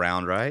still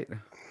around, right?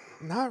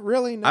 Not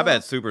really, no. I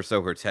bet super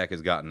soaker tech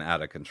has gotten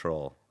out of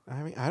control.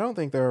 I mean, I don't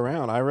think they're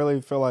around. I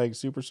really feel like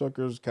super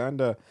soakers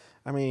kind of,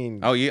 I mean...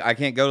 Oh, I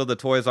can't go to the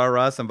Toys R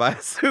Us and buy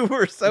a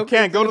super soaker? You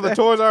can't go to the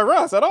Toys R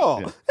Us at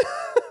all.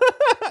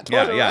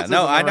 Yeah.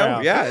 No, I know.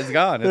 Around. Yeah, it's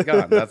gone.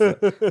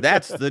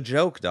 That's the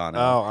joke, Donna.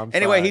 Oh, I'm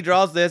Anyway, sorry. he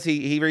draws this.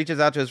 He reaches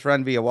out to his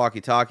friend via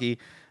walkie-talkie.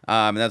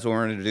 And that's when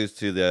we're introduced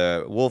to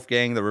the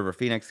Wolfgang, the River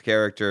Phoenix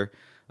character.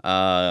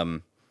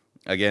 Again,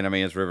 I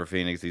mean, it's River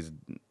Phoenix.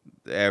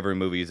 Every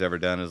movie he's ever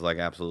done is like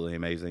absolutely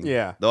amazing.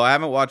 Yeah. Though I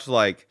haven't watched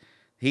like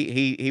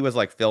he was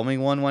like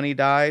filming one when he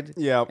died.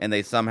 Yeah. And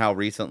they somehow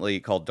recently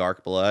called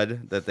Dark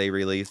Blood that they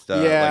released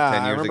like 10 years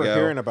ago. I remember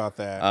hearing about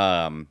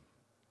that.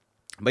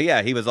 But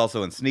yeah, he was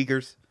also in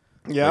Sneakers.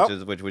 Yeah,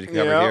 which we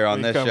covered here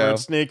on this show.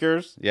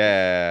 Sneakers.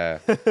 Yeah.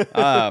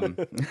 I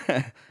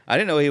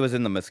didn't know he was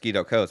in the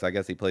Mosquito Coast. I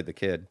guess he played the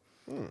kid.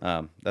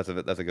 That's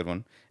a good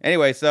one.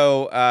 Anyway,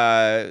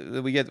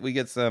 so we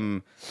get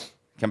some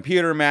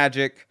computer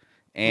magic,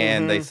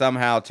 and they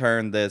somehow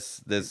turn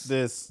this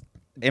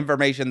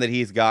information that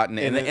he's gotten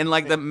in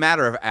like the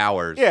matter of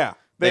hours. Yeah,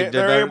 they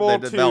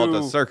developed to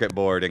a circuit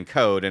board and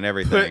code and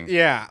everything.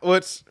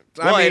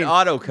 It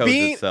auto codes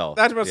itself.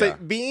 That's what I say.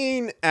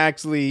 Being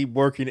actually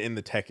working in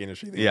the tech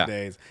industry these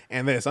days,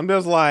 and I'm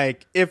just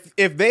like, if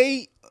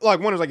they like,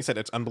 one is like you said,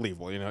 it's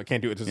unbelievable. You know, it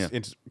can't do it.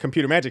 It's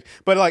computer magic.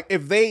 But like,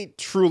 if they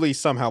truly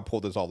somehow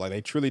pulled this off, like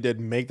they truly did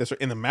make this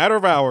in a matter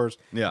of hours,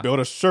 build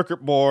a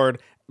circuit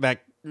board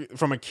that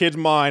from a kid's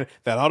mind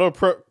that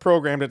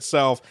auto-programmed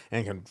itself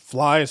and can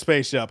fly a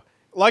spaceship.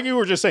 Like you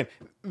were just saying,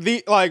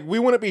 we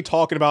wouldn't be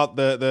talking about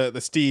the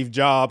Steve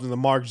Jobs and the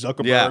Mark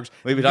Zuckerbergs. Yeah,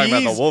 we'd be talking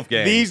about the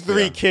Wolfgang. These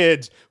three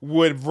kids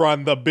would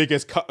run the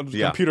biggest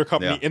computer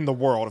company in the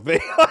world. If they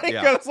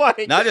it's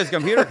like not just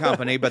computer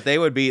company, but they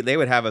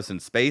would have us in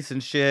space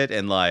and shit.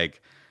 And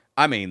like,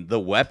 I mean, the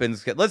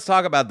weapons. Let's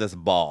talk about this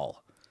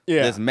ball.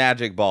 Yeah, this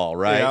magic ball,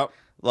 right? Yeah.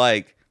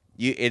 Like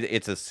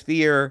it's a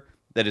sphere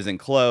that is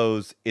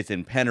enclosed. It's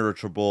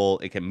impenetrable.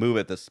 It can move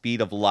at the speed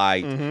of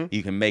light. Mm-hmm.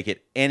 You can make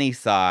it any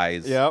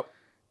size. Yep.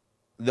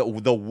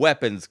 The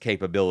weapons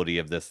capability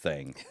of this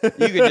thing. You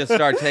could just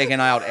start taking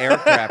out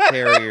aircraft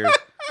carriers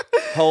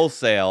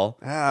wholesale,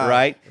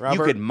 right? Robert,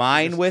 you could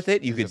mine with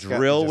it. You could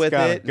drill with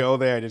it. Go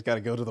there. Just got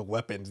to go to the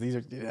weapons. These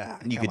are.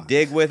 You could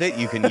dig with it.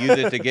 You can use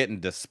it to get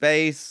into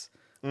space.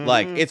 Mm-hmm.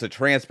 Like it's a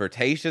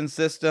transportation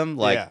system,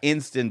 like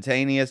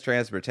instantaneous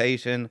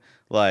transportation.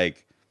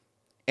 Like,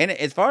 and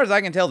as far as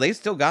I can tell, they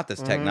still got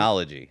this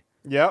technology.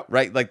 Yep.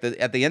 Right, like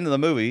at the end of the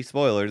movie,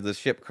 spoiler, the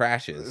ship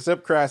crashes. The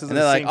ship crashes, and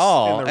they're like,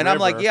 "Oh," and river. I'm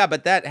like, "Yeah,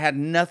 but that had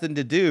nothing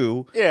to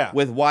do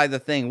with why the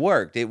thing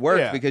worked. It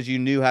worked because you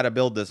knew how to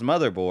build this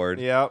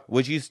motherboard,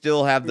 which you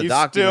still have the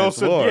documents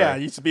for. Yeah,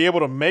 you should be able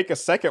to make a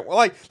second. Well,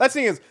 like that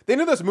thing is, the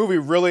end of this movie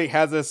really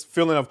has this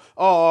feeling of,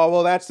 oh,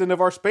 well, that's the end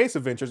of our space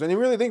adventures, and you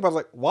really think about it,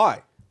 like,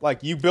 why?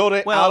 Like you build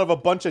it out of a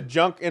bunch of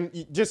junk, and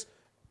you just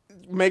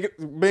make it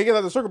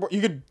like the circuit board.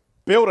 You could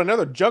build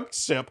another junk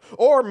ship,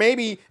 or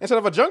maybe instead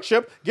of a junk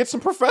ship, get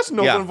some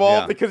professionals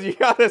involved because you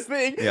got this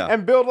thing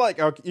and build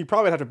you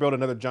probably have to build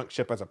another junk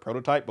ship as a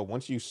prototype. But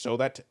once you show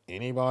that to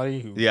anybody,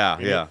 who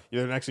the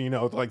next thing you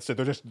know, like so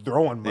they're just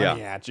throwing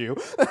money at you.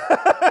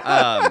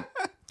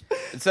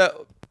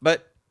 So,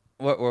 but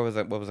what was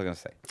I going to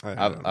say?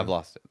 I've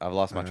lost it. I've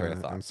lost my train of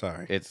thought. I'm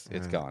sorry. It's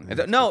gone.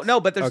 No,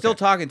 but they're still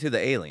talking to the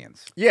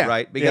aliens. Yeah,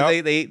 right.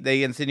 Because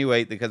they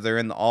insinuate because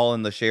they're all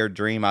in the shared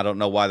dream. I don't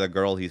know why the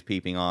girl he's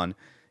peeping on,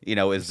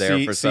 is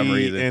there for some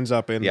reason. Ends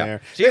up in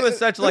there. She was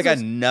such like a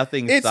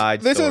nothing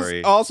side story. This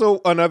is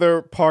also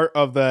another part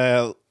of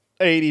the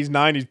 80s,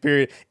 90s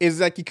period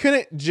is like you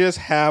couldn't just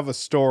have a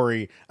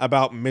story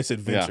about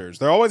misadventures.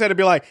 There always had to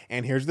be like,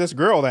 and here's this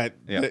girl that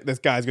this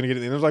guy's going to get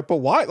it. And it was like, but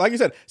why? Like you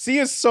said, she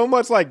is so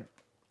much like,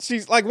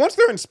 she's like, once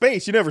they're in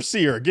space, you never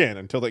see her again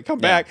until they come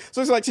back.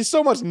 So it's like she's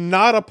so much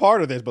not a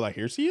part of this, but like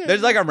here she is.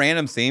 There's like a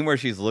random scene where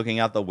she's looking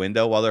out the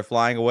window while they're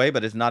flying away,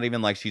 but it's not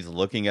even like she's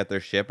looking at their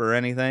ship or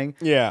anything.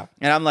 Yeah.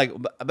 And I'm like,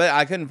 but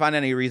I couldn't find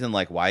any reason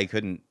like why he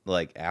couldn't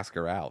like ask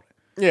her out.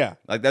 Yeah.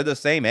 Like they're the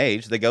same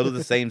age. They go to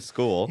the same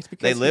school.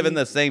 They live in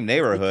the same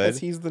neighborhood. Because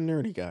he's the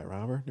nerdy guy,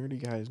 Robert.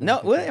 Nerdy guy is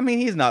no. Well, I mean,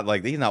 he's not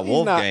Wolfgang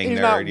nerd. He's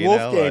not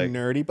Wolfgang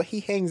nerdy, but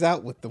he hangs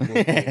out with the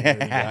Wolfgang nerdy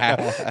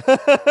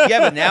guy. Yeah,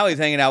 but now he's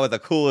hanging out with the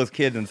coolest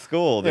kid in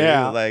school, dude.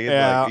 Yeah, like,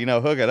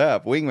 hook it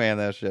up, wingman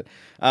that shit.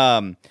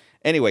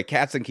 Anyway,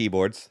 cats and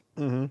keyboards.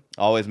 Mm-hmm.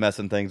 Always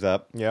messing things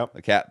up. Yep.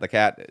 The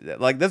cat,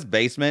 like this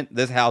basement,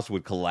 this house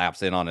would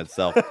collapse in on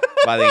itself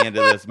by the end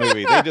of this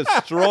movie. They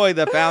destroy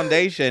the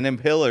foundation and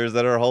pillars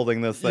that are holding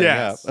this thing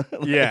up.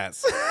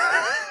 Yes.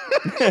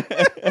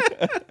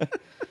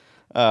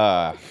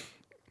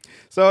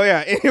 So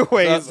yeah.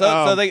 Anyways,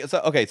 so they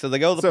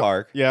go to the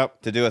park.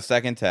 Yep. To do a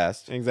second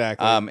test.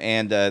 Exactly.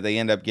 And they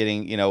end up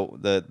getting,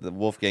 the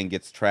Wolfgang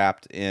gets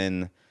trapped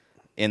in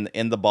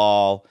in the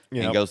ball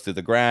and goes through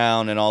the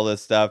ground and all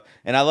this stuff.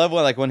 And I love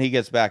when he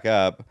gets back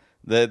up,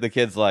 the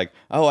kid's like,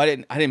 "Oh, I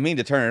didn't mean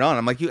to turn it on."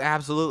 I'm like, "You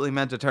absolutely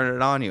meant to turn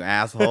it on, you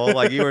asshole!"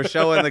 Like you were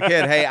showing the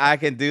kid, "Hey, I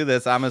can do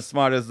this. I'm as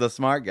smart as the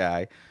smart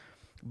guy."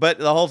 But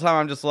the whole time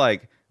I'm just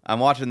like, I'm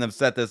watching them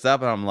set this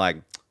up, and I'm like,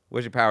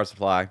 "Where's your power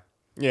supply?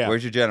 Yeah.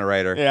 Where's your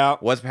generator? Yeah.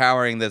 What's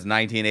powering this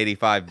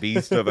 1985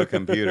 beast of a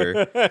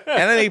computer?" And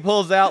then he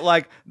pulls out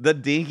like the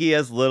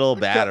dinkiest little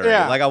battery,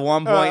 like a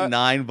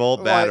 1.9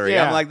 volt battery.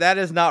 I'm like, that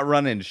is not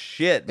running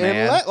shit, man.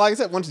 And like I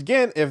said, once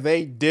again, if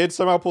they did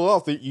somehow pull it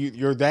off,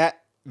 you're that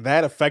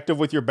effective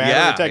with your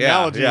battery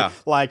technology.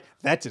 Like,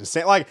 that's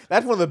insane. Like,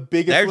 that's one of the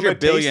biggest There's your $1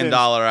 billion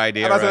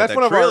idea, right? That's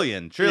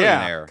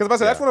trillionaire. Because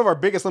that's one of our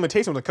biggest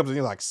limitations when it comes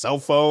to like cell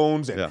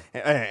phones and what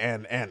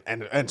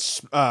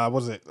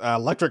is it,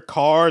 electric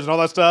cars and all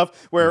that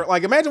stuff. Where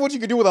like, imagine what you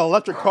could do with an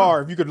electric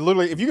car if you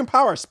can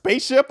power a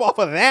spaceship off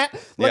of that.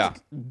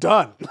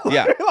 Done.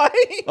 Yeah.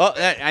 Well,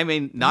 I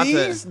mean,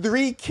 these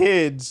three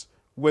kids.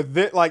 With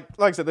this, like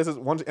I said, this is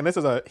one, and this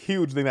is a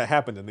huge thing that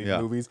happened in these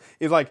movies.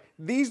 Is like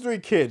these three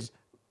kids.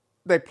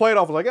 They play it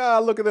off like,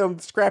 look at them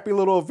scrappy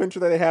little adventure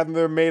that they have in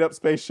their made up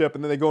spaceship,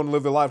 and then they go and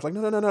live their lives. Like,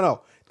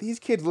 no. These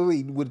kids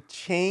literally would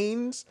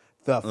change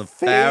the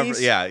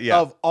face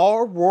of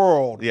our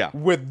world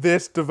with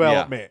this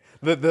development.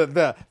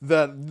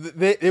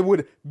 It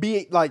would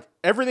be like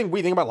everything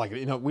we think about. Like,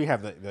 we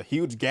have the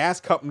huge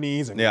gas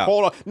companies and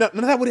coal. None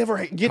of that would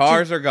ever get.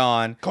 Cars are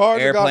gone.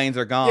 Airplanes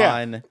are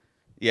gone.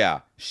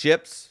 Yeah.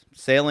 Ships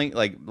sailing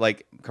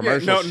like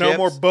commercial ships. No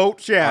more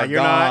boats. Yeah,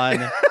 you're gone.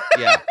 Not.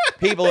 Yeah.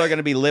 People are going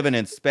to be living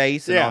in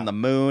space and on the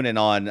moon and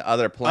on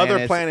other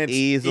planets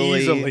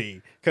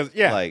easily. Because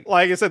like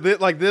I said,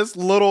 like this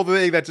little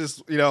thing that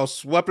just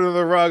swept under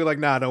the rug. Like,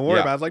 nah, don't worry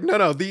about it. It's like,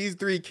 no, these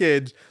three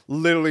kids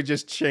literally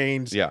just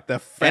changed the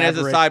fabric. And as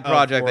a side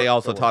project, they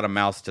also taught a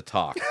mouse to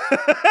talk.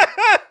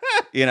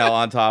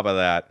 On top of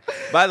that.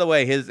 By the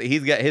way,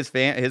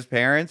 his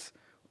parents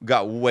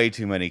got way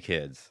too many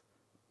kids.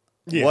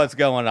 Yeah. What's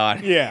going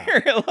on? Yeah.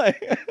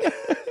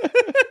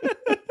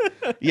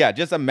 Yeah,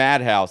 just a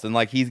madhouse, and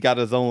like he's got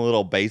his own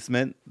little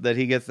basement that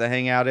he gets to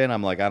hang out in.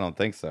 I'm like, I don't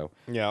think so.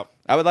 Yeah.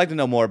 I would like to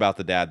know more about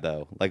the dad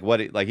though. Like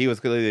he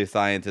was clearly a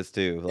scientist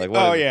too. Like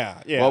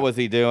what was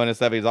he doing and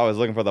stuff? He's always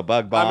looking for the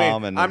bug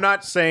bomb. And I'm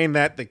not saying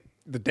that the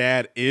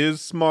dad is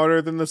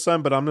smarter than the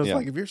son, but I'm just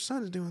like, if your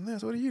son's doing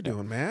this, what are you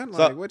doing, man?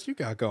 Like, what you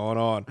got going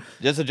on?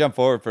 Just to jump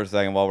forward for a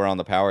second while we're on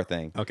the power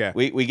thing. Okay.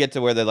 We get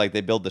to where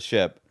they build the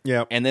ship.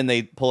 Yep. And then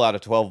they pull out a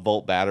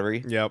 12-volt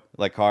battery. Yep.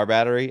 Like car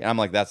battery. And I'm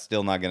like, that's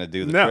still not going to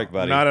do the trick,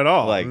 buddy. Not at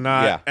all. Like,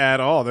 not at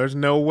all. There's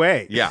no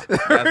way. Yeah.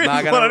 That's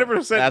not going to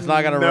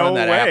run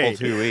that Apple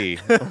IIe.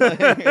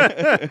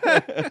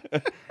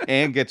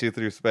 And get you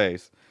through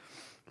space.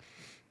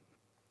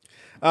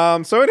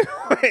 So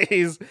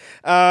anyways,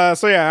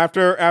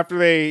 after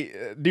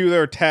they do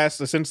their tests,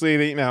 essentially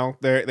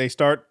they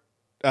start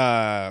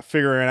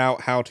figuring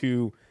out how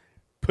to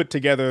put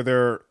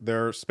together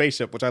their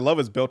spaceship, which I love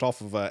is built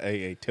off of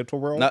a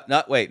tilt-a-whirl.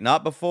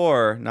 Not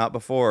before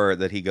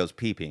that he goes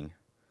peeping.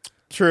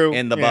 True.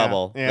 In the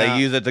bubble. Yeah. They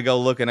use it to go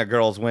look in a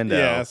girl's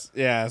window.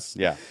 Yes.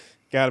 Yeah.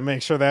 Got to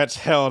make sure that's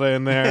held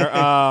in there.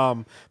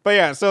 But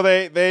yeah, so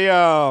they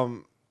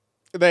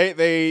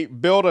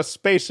build a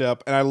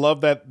spaceship, and I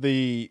love that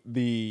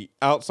the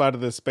outside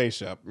of this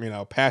spaceship,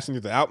 passing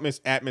through the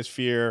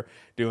atmosphere,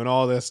 doing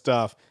all this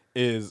stuff,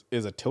 is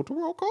a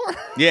tilt-a-whirl car.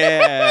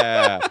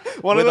 Yeah.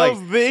 One of those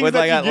things with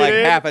that you get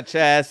in. half a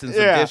chest and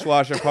some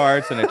dishwasher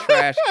parts and a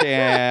trash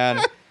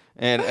can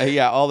and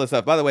all this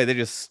stuff. By the way, they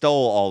just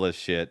stole all this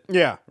shit.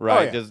 Yeah. Right.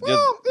 Oh, yeah. Just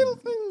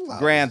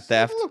grand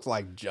theft. It looks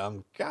like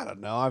junk. I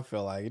don't know. I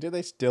feel like, did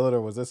they steal it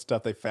or was this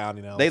stuff they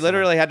found? They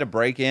literally had to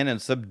break in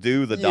and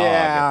subdue the dog.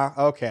 Yeah.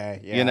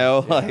 Okay.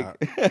 Yeah.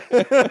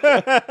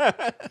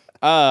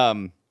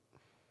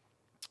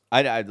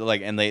 I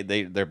like, and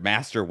they're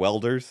master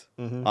welders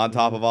on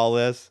top of all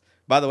this.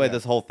 By the way,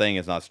 this whole thing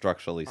is not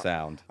structurally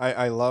sound.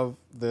 I love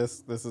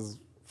this. This is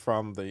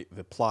from the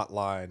plot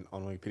line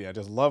on Wikipedia. I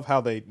just love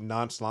how they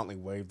nonchalantly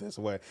wave this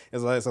away.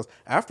 It says,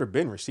 after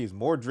Ben receives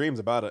more dreams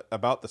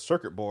about the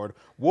circuit board,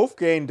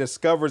 Wolfgang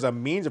discovers a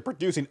means of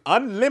producing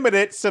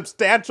unlimited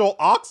substantial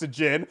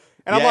oxygen.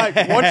 And I'm like,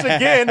 once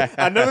again,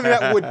 another thing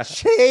that would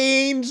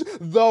change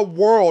the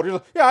world.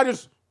 Like, I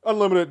just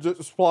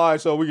unlimited supply,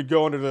 so we could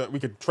go we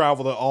could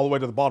travel all the way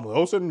to the bottom of the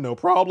ocean, no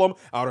problem.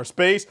 Outer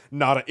space,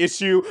 not an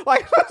issue.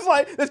 Like, it's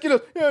like, let's get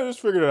us,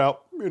 just figured it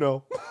out,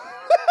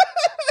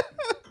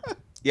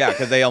 Yeah,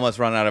 because they almost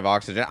run out of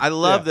oxygen. I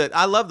love that.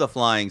 I love the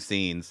flying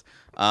scenes.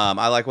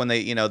 I like when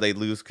they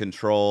lose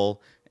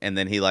control and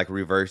then he like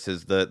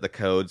reverses the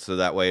code so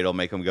that way it'll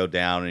make him go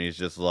down and he's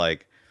just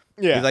like,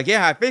 he's like,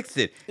 I fixed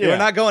it. We're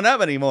not going up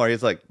anymore.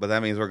 He's like, but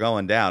that means we're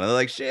going down. And they're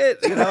like, shit.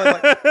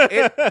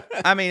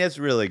 It's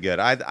really good.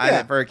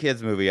 I for a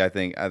kids movie, I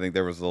think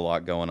there was a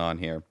lot going on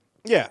here.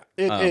 Yeah.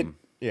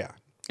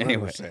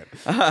 Anyway, so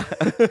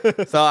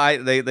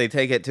they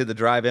take it to the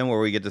drive-in where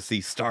we get to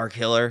see Star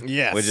Killer,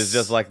 which is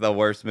just like the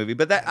worst movie.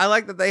 But I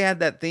like that they had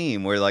that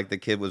theme where like the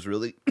kid was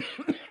really,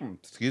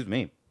 excuse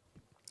me,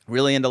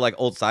 really into like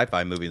old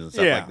sci-fi movies and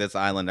stuff like This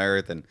Island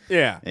Earth and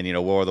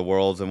War of the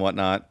Worlds and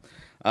whatnot.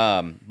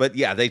 But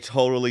yeah, they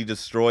totally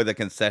destroy the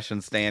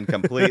concession stand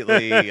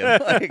completely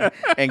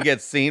and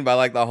get seen by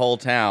like the whole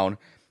town.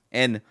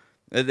 And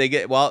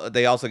they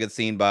also get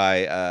seen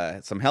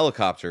by some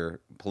helicopter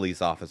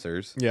police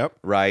officers. Yep.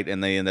 Right.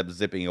 And they end up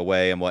zipping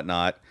away and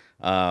whatnot.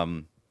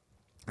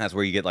 That's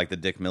where you get like the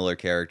Dick Miller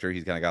character.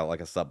 He's kind of got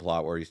like a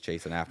subplot where he's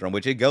chasing after him,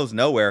 which it goes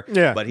nowhere.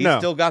 Yeah, but he's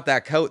still got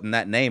that coat and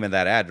that name and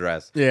that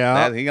address.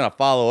 Yeah. He's going to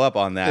follow up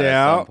on that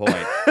at some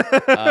point.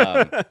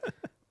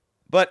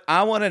 But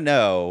I want to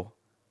know,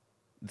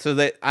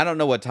 I don't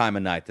know what time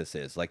of night this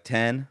is, like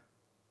 10,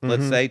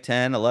 let's say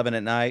 10, 11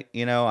 at night.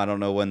 I don't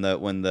know when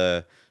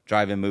the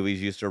drive-in movies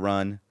used to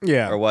run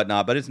or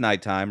whatnot, but it's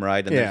nighttime,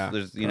 right? And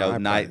there's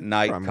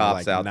night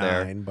cops like out 9,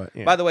 there.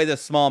 But, By the way, this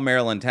small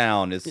Maryland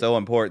town is so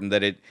important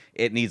that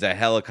it needs a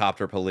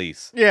helicopter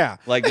police. Yeah.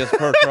 Like just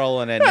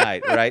patrolling at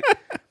night, right?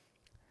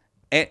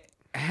 And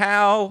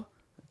how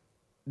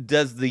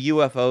does the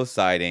UFO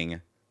sighting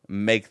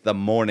make the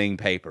morning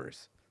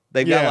papers?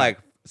 They've got like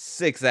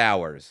 6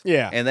 hours.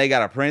 Yeah. And they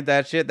got to print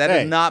that shit. That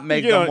does not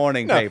make the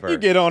morning paper. You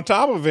get on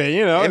top of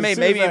it,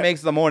 Maybe it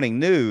makes the morning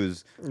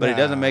news, but it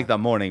doesn't make the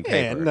morning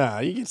paper. Yeah,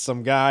 you get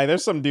some guy.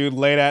 There's some dude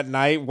late at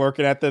night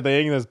working at the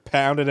thing that's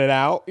pounding it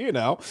out,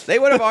 They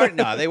would have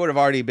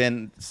already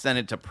been sent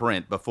it to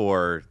print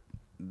before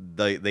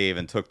they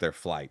even took their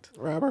flight.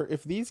 Robert,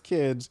 if these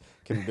kids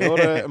can build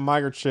a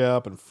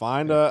microchip and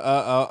find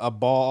a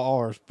ball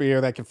or a spear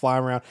that can fly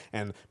around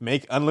and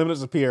make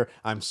unlimited appear,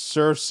 I'm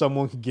sure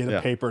someone could get a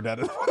paper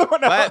done.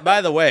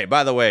 By the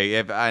way,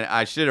 if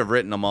I should have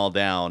written them all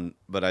down,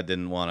 but I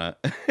didn't want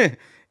to.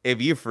 If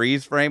you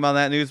freeze frame on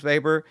that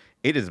newspaper,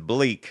 it is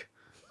bleak.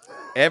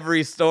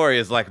 Every story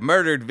is like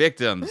murdered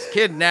victims,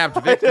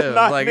 kidnapped victims.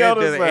 Like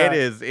it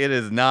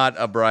is not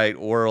a bright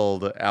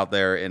world out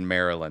there in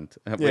Maryland,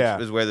 which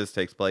is where this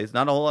takes place.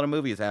 Not a whole lot of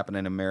movies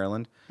happening in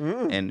Maryland,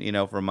 and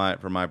from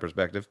my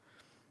perspective.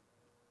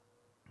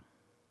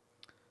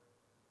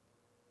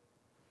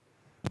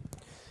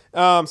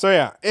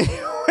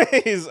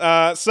 Anyways,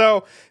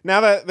 so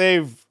now that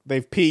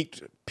they've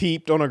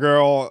peeped on a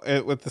girl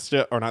with the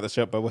ship, or not the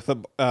ship, but with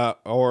the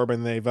orb,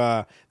 and they've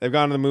gone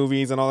to the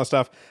movies and all that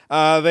stuff.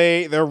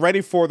 They're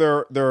ready for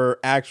their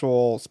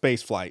actual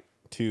space flight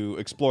to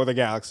explore the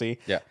galaxy.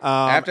 Yeah.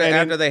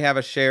 After they have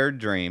a shared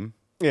dream.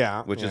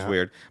 Yeah, which is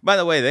weird. By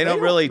the way, they never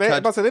really. They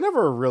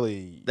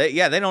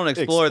don't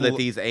explore that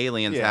these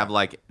aliens have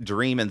like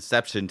dream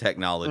inception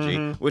technology,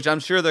 which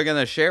I'm sure they're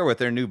going to share with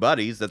their new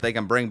buddies that they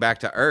can bring back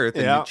to Earth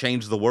and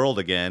change the world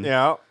again.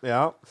 Yeah.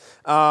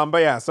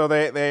 So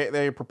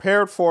they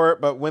prepared for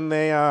it, but when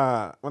they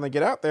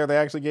get out there, they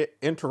actually get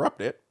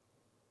interrupted,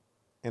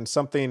 and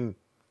something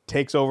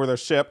takes over their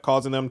ship,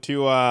 causing them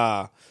to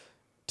I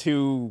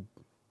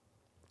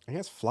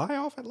guess fly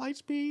off at light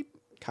speed,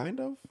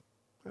 kind of.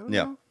 I don't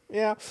know.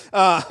 Yeah.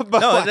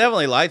 But no, it's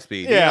definitely light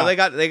speed. Yeah.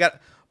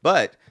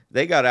 But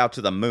they got out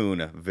to the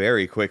moon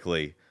very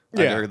quickly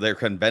under their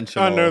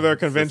conventional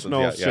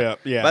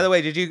ship. Yeah. By the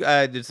way, did you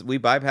we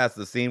bypassed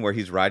the scene where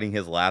he's writing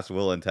his last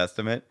will and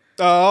testament?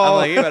 Oh. I'm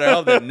like, you better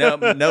hope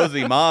that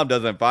nosy mom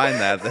doesn't find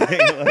that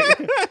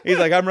thing. He's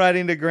like, I'm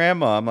writing to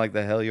grandma. I'm like,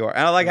 the hell you are.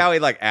 And I like how he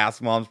like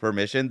asks mom's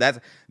permission.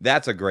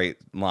 That's a great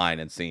line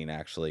and scene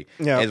actually.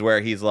 Yeah. Is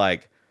where he's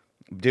like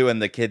doing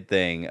the kid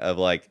thing of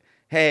like,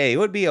 hey, it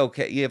would be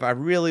okay if I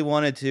really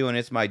wanted to, and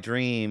it's my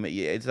dream.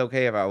 It's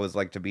okay if I was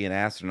like to be an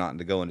astronaut and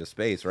to go into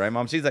space, right,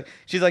 Mom? She's like,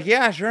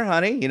 yeah, sure,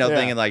 honey.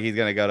 Thinking like he's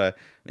gonna go to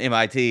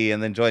MIT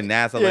and then join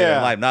NASA later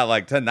in life. Not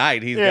like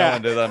tonight he's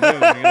going to the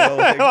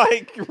moon.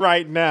 Like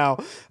right now.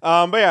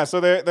 So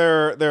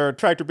they're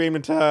tractor beamed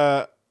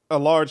into a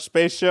large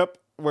spaceship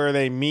where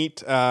they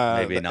meet.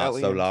 Maybe not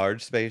so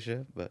large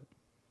spaceship, but.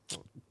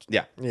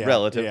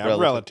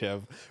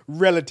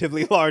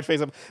 Relatively large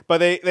face up, but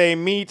they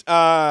meet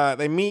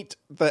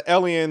the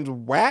aliens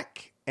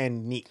Whack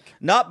and Neek.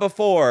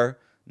 But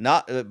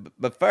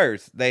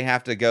first they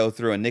have to go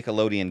through a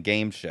Nickelodeon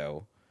game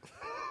show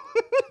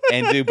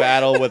and do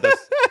battle with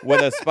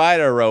a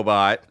spider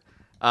robot,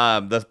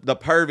 the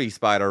pervy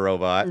spider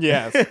robot.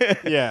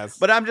 Yes.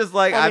 But I'm just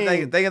like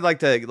I'm thinking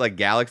like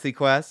Galaxy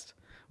Quest.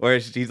 Where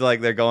she's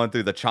like, they're going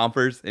through the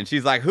chompers, and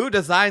she's like, who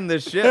designed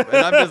this ship? And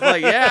I'm just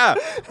like,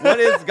 what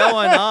is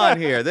going on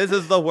here? This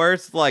is the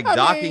worst,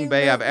 docking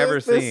bay I've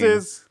ever seen. This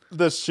is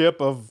the ship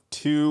of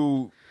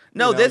two...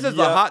 No, this is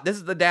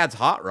the dad's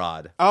hot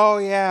rod. Oh,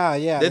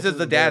 yeah. This is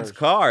the dad's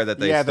car that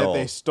they stole. Yeah, that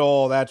they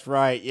stole, that's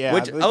right, yeah.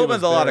 Which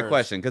opens a lot of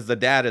questions, because the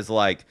dad is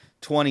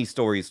 20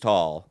 stories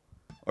tall,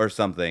 or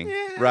something,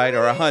 right?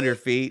 Or 100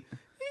 feet.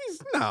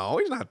 He's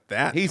not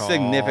that He's tall.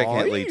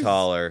 significantly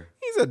taller.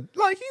 He's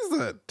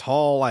a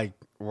tall,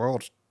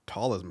 world's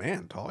tallest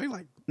man.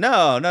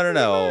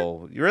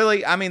 No.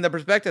 Really? I mean, the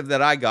perspective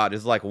that I got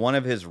is one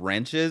of his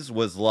wrenches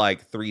was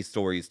 3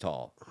 stories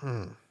tall.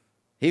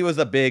 He was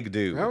a big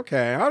dude.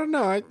 Okay, I don't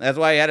know. That's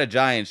why he had a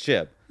giant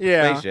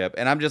spaceship.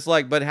 And I'm just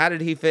but how did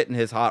he fit in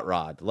his hot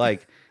rod?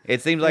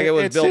 It seems like it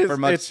was built for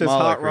much it's his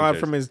smaller hot rod creatures.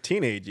 from his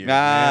teenage years.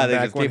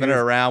 They're just keeping it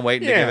around,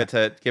 waiting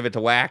to give it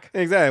to Whack.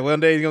 Exactly. One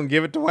day he's gonna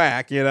give it to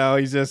Whack.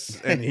 He's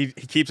just and he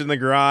keeps it in the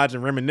garage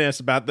and reminisce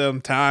about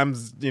them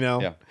times.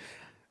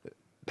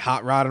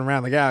 Hot rodding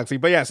around the galaxy.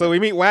 But yeah, so we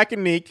meet Whack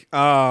and Neek. Wait.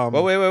 I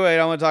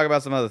want to talk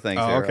about some other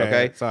things here.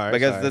 Okay. Sorry.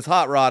 Because this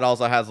hot rod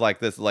also has like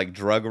this like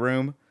drug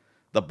room,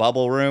 the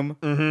bubble room,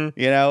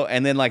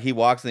 and then like he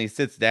walks and he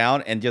sits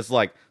down and just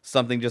like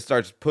something just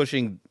starts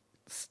pushing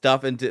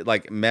stuff into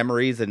like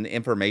memories and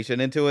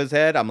information into his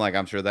head. I'm like,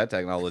 I'm sure that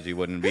technology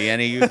wouldn't be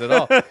any use at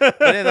all. But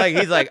then like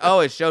he's like, oh,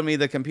 it showed me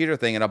the computer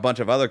thing and a bunch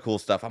of other cool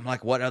stuff. I'm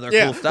like, what other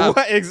cool stuff?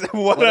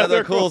 What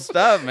other cool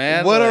stuff,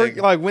 man? What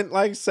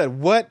like I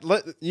said,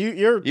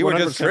 you were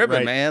just tripping,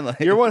 right. man. Like,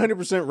 you're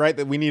 100% right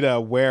that we need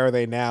a where are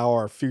they now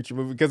or future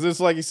movie, because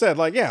it's like you said,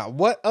 like, yeah,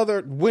 what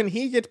other, when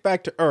he gets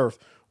back to Earth,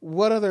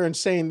 what other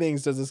insane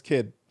things does this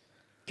kid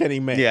can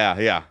he make?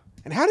 Yeah.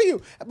 And how do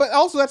you, but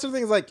also that's the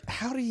thing is like,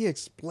 how do you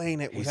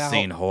explain it without? He's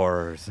seen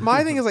horrors.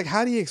 My thing is like,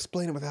 how do you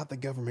explain it without the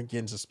government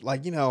getting just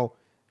like, 12,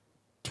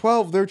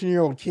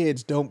 13-year-old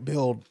kids don't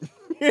build,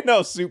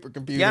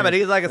 supercomputers. Yeah, but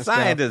he's like a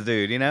scientist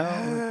dude, He's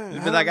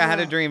been like, I had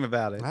a dream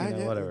about it.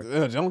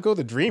 Whatever. Don't go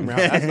the dream route.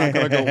 That's not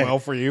going to go well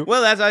for you.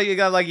 Well, that's how you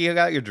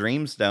got your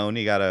dream stone.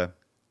 You got a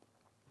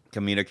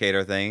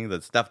communicator thing,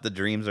 the stuff the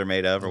dreams are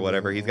made of or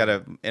whatever. He's got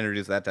to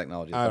introduce that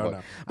technology. I don't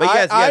know. But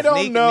yes, I don't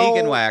Neek, know. Neek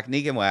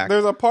and Whack.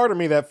 There's a part of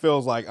me that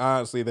feels like,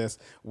 honestly, this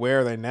Where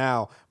Are They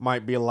Now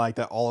might be like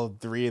that all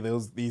three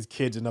of these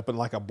kids end up in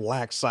like a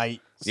black site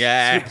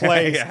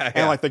place.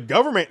 And like the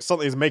government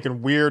suddenly is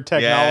making weird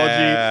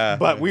technology,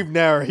 but we've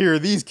never hear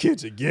these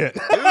kids again.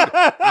 Dude,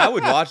 I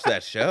would watch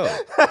that show.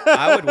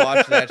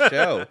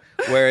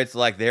 Where it's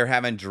like they're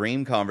having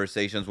dream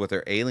conversations with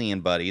their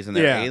alien buddies, and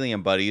their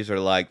alien buddies are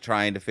like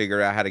trying to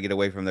figure out how to get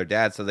away from their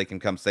dad so they can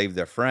come save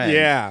their friends.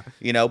 Yeah.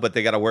 But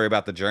they got to worry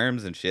about the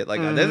germs and shit.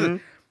 Like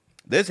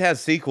this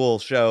has sequel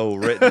show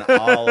written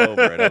all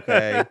over it,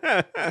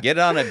 okay? Get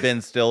on it,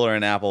 Ben Stiller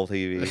and Apple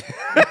TV.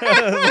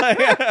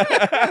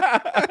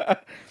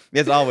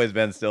 It's always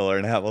Ben Stiller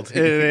and Apple TV.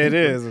 It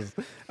is.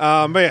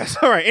 But yes,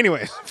 all right.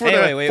 Anyways, for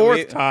the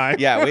fourth time.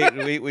 Yeah,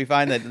 we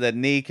find that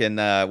Neek and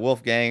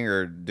Wolfgang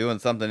are doing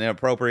something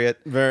inappropriate.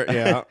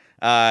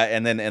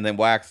 And then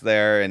Wax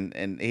there,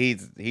 and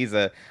he's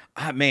a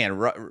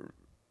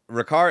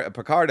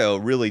Picardo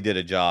really did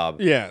a job.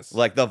 Yes.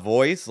 Like the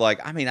voice, now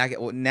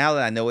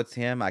that I know it's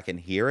him, I can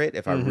hear it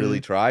if I really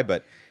try,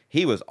 but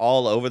he was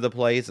all over the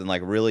place and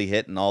like really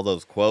hitting all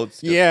those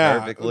quotes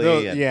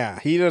perfectly.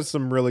 He does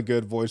some really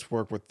good voice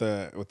work with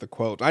the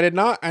quotes. I did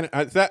not, and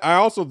I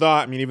also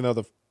thought, even though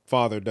the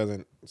father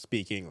doesn't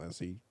speak English,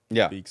 he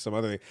speaks some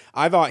other thing.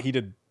 I thought he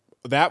did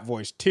that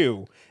voice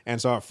too,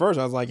 and so at first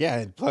I was like,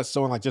 plus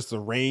someone like just the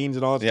range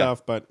and all that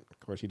stuff, but of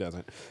course he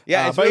doesn't.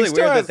 Yeah, it's really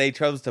weird that they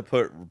chose to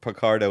put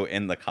Picardo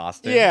in the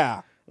costume.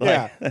 Yeah.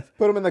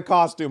 Put him in the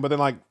costume, but then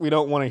like we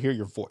don't want to hear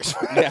your voice.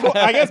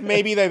 I guess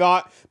maybe they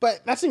thought,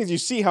 but that's the thing is you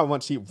see how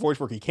much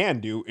voice work he can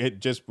do. It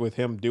just with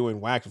him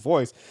doing Whack's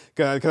voice,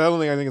 because the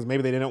only thing I think is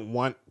maybe they didn't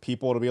want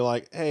people to be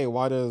like, hey,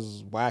 why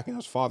does Whack and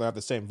his father have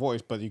the same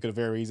voice? But you could have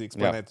very easily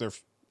explained that they're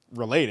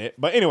related.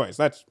 But anyways,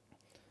 that's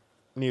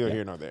neither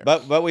here nor there.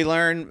 But we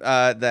learn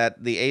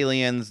that the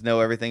aliens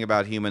know everything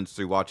about humans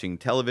through watching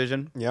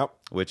television. Yep.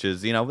 Which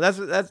is,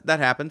 that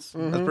happens.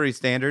 Mm-hmm. That's pretty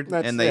standard.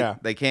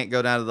 They can't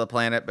go down to the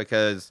planet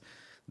because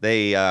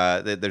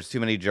there's too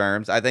many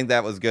germs. I think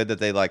that was good that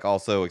they like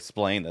also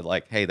explained that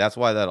like, hey, that's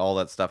why all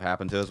that stuff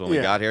happened to us when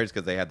we got here, is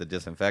because they had to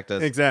disinfect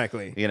us.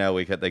 Exactly.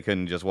 They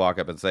couldn't just walk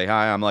up and say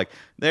hi. I'm like,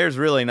 there's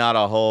really not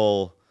a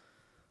whole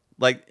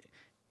like.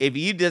 If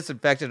you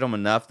disinfected them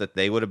enough that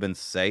they would have been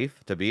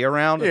safe to be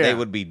around, they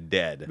would be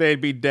dead.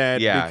 They'd be dead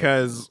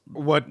because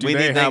what do we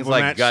they need have things on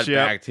like that gut ship?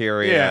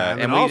 bacteria? Yeah,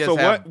 and also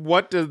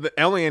what does the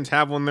aliens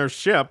have on their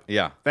ship?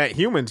 That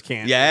humans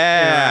can't.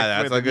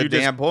 Yeah, that's a good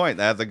damn point.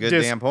 That's a good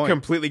damn point.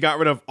 Completely got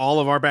rid of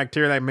all of our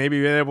bacteria that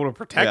maybe been able to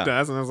protect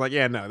us, and I was like,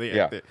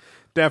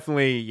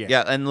 definitely,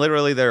 yeah, and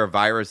literally there are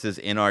viruses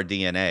in our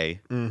DNA,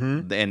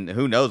 and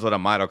who knows what a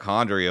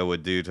mitochondria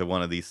would do to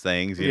one of these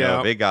things?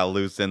 If it got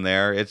loose in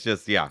there, it's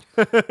just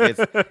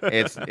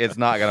it's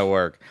not gonna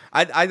work.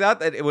 I thought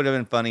that it would have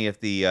been funny if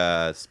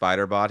the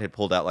spider bot had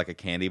pulled out like a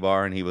candy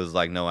bar and he was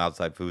like, no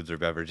outside foods or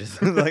beverages.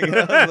 He's like, you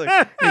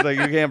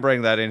can't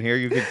bring that in here.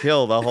 You could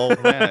kill the whole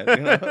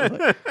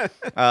planet.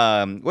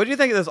 What do you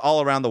think of this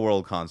all around the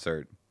world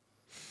concert?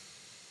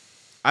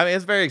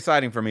 It's very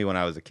exciting for me when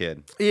I was a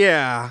kid.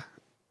 Yeah.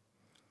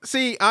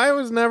 See, I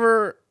was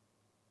never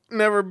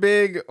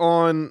big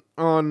on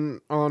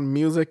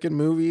music in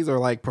movies or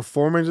like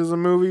performances in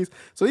movies.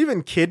 So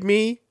even kid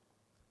me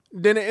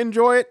didn't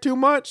enjoy it too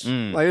much.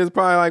 Like it was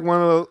probably like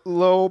one of the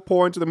low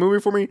points of the movie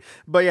for me.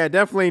 But yeah,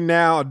 definitely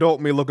now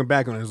adult me looking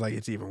back on it is like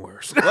it's even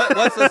worse.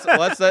 What's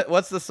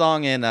the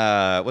song in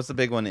what's the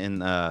big one in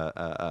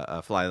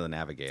Fly the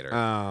Navigator?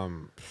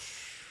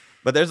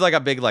 But there's like a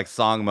big like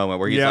song moment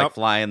where he's like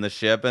flying the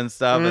ship and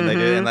stuff, and they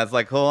do, and that's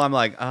like cool. I'm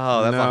like,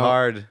 oh, that's a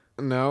hard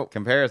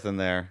comparison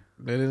there.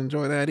 Didn't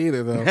enjoy that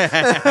either, though.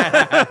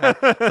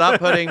 Stop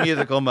putting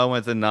musical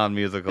moments in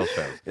non-musical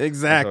shows.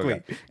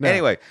 Exactly. No.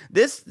 Anyway,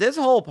 this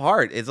whole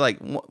part is like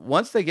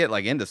once they get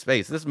like into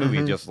space, this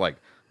movie just like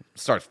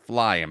starts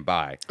flying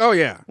by. Oh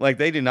yeah, like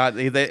they do not.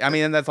 I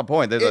mean, and that's the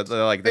point. They're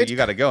like, you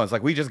got to go. It's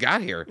like we just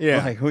got here.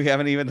 Yeah, like we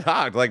haven't even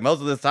talked. Like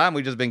most of this time,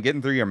 we just been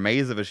getting through your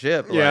maze of a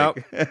ship. Yeah,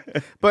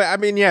 like. But I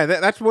mean, yeah,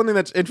 that's one thing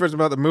that's interesting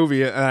about the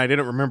movie, and I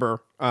didn't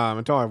remember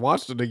until I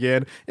watched it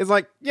again. Is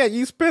like, yeah,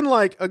 you spend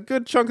like a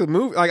good chunk of the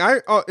movie.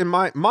 Like in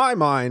my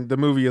mind, the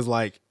movie is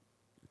like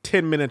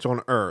 10 minutes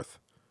on Earth,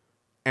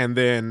 and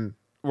then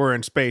we're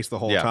in space the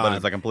whole time. Yeah, but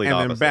it's a complete and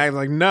opposite. then back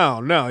like,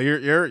 no,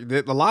 you're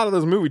a lot of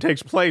this movie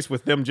takes place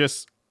with them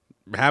just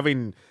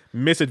having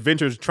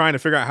misadventures trying to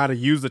figure out how to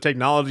use the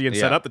technology and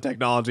set up the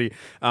technology,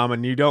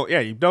 and you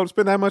don't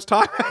spend that much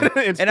time in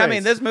space. And I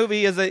mean, this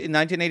movie is in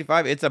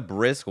 1985. It's a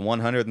brisk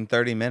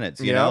 130 minutes.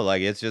 You know,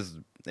 like which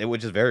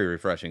is very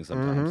refreshing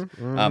sometimes.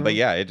 But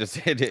yeah,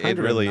 it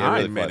really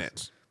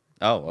minutes.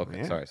 Oh, okay.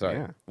 Yeah, Sorry.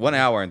 yeah. 1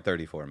 hour and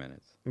 34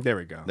 minutes. There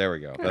we go.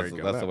 That's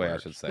the way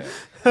works. I should say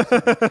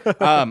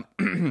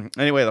it.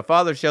 Anyway, the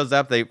father shows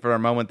up. For a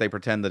moment, they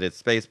pretend that it's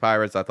space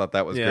pirates. I thought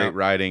that was great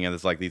writing, and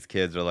it's like these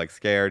kids are like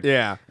scared,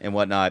 and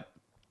whatnot.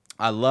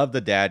 I love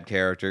the dad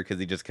character because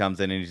he just comes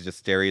in and he's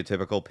just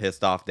stereotypical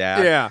pissed off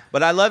dad. Yeah,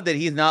 but I love that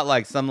he's not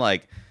like some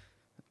like,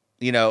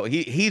 you know,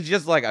 he's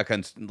just like a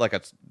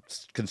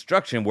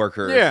construction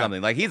worker or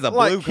something. Like he's a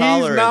blue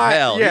collar as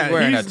hell. Yeah, he's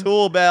wearing a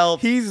tool belt.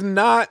 He's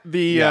not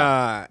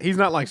he's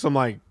not like some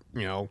like,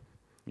 you know,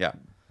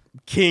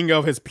 king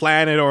of his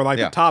planet or like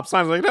the top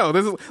signs. Like, no,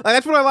 this is like,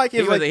 that's what I like.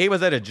 He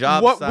was at a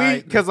job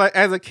site. Because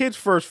as a kids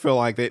first feel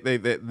like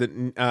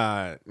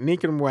the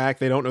Nick and Wack,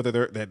 they don't know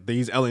that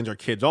these aliens are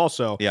kids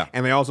also. Yeah,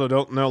 and they also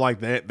don't know like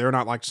that they're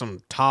not like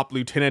some top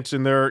lieutenants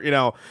in their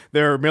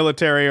their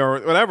military or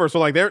whatever. So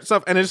like their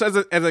stuff, and it's as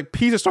a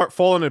pieces start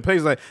falling into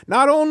place. Like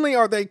not only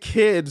are they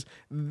kids,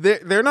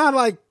 they're not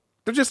like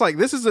they're just like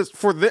this is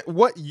for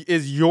what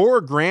is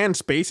your grand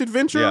space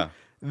adventure. Yeah.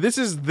 This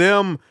is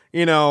them,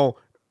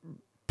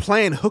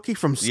 playing hooky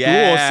from school,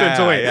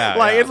 essentially.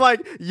 It's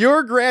like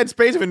your grad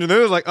space adventure.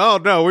 They're like, oh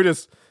no, we're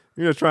just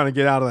trying to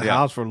get out of the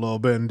house for a little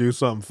bit and do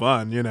something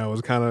fun. It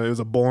was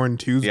a boring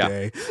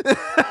Tuesday.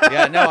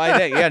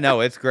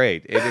 It's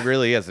great. It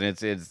really is,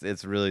 and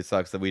it's really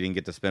sucks that we didn't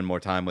get to spend more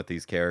time with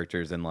these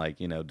characters and like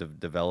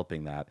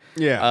developing that.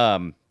 Yeah.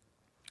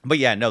 But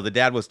yeah, no, the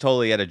dad was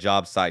totally at a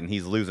job site and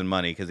he's losing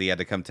money because he had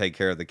to come take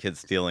care of the kid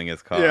stealing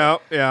his car.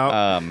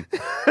 Yeah.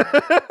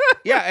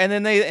 And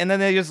then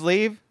they just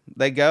leave.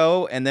 They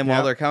go, and then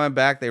while they're coming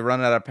back, they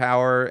run out of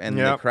power and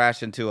they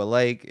crash into a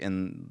lake.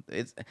 And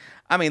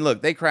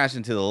look, they crash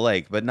into the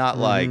lake, but not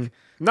like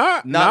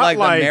not like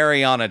the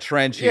Mariana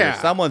Trench here.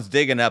 Yeah. Someone's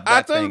digging up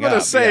that thing up. I was going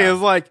to say is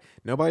like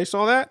nobody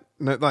saw that.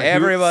 Like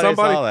everybody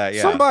saw that.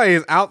 Yeah. Somebody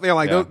is out there.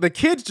 Like the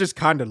kids just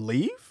kind of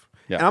leave.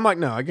 Yeah. And I'm like,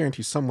 no, I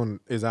guarantee someone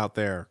is out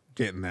there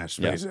getting that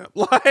space up.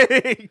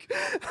 Like,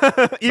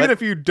 even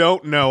if you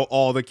don't know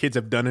all the kids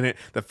have done in it,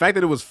 the fact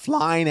that it was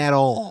flying at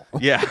all.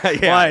 Yeah.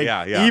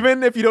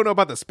 Even if you don't know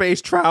about the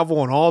space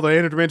travel and all the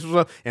interdimensional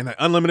stuff and the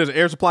unlimited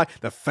air supply,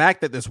 the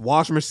fact that this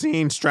washing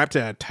machine strapped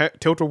to a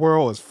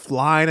tilt-a-whirl is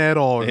flying at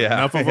all is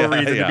enough of a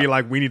reason to be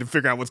like, we need to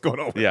figure out what's going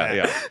on with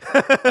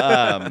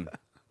that.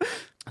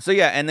 So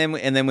and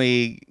then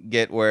we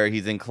get where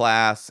he's in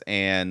class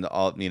and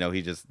all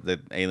the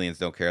aliens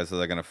don't care, so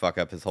they're gonna fuck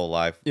up his whole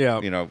life. Yeah.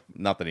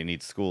 Not that he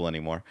needs school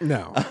anymore.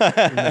 No.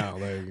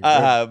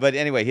 But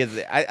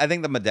anyway, I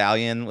think the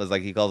medallion was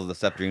like he calls it the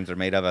stuff dreams are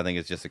made of. I think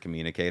it's just a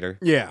communicator.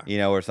 Yeah.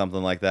 Or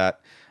something like that.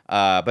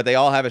 But they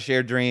all have a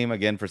shared dream.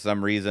 Again, for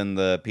some reason,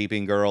 the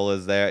peeping girl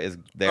is there.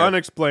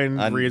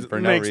 Unexplained reason. For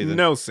no reason.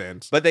 No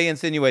sense. But they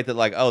insinuate that,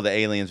 like, the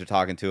aliens are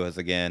talking to us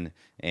again,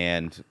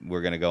 and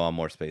we're going to go on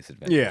more space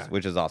adventures. Yeah.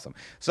 Which is awesome.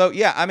 So,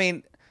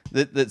 some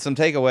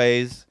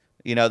takeaways,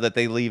 that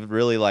they leave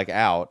really, like,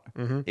 out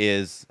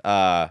is,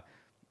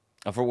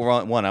 for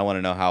one, I want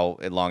to know how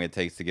long it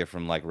takes to get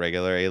from, like,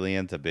 regular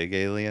alien to big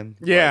alien.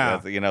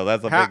 Yeah. Like,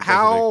 that's a big...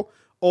 How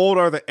old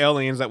are the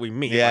aliens that we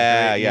meet?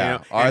 Are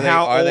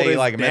they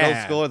like middle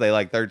school? Are they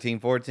like 13,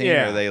 14? Or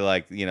are they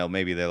like,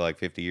 maybe they're like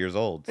 50 years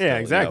old? Still,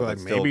 exactly. Like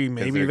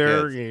maybe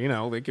they're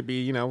they could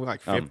be,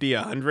 like 50,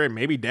 100.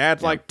 Maybe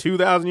dad's like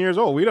 2,000 years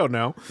old. We don't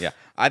know. Yeah.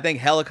 I think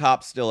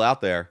Helicop's still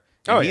out there.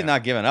 He's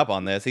not giving up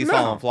on this. He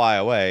saw him fly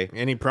away.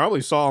 And he probably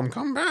saw him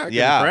come back.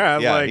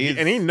 Yeah.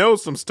 And he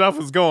knows some stuff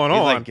is going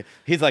on.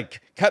 He's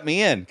like, cut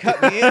me in.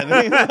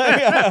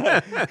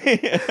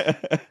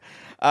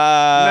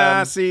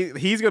 See,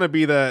 he's gonna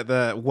be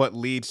the what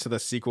leads to the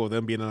sequel of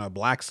them being on a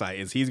black site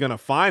is he's gonna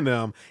find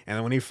them, and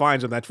then when he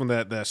finds them, that's when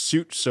the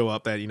suits show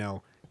up that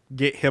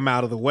get him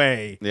out of the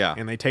way. Yeah,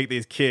 and they take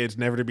these kids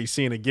never to be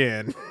seen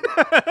again.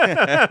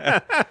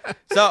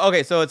 So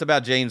it's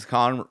about James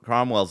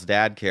Cromwell's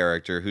dad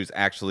character who's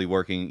actually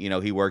working.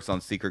 He works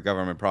on secret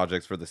government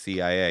projects for the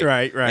CIA.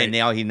 Right. And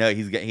now he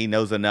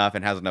knows enough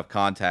and has enough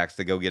contacts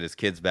to go get his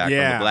kids back from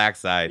the black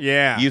side.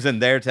 Yeah, using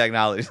their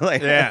technology.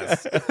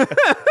 Yes.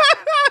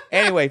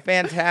 Anyway,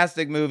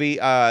 fantastic movie.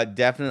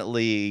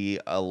 Definitely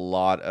a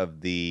lot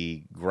of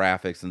the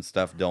graphics and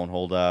stuff don't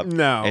hold up.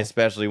 No.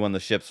 Especially when the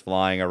ship's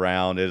flying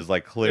around. It is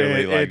like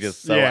clearly like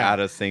just so out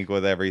of sync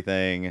with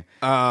everything.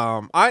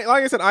 Like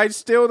I said, I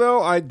still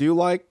though I do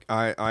like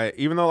I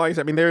even though like I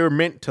said, I mean they were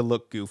meant to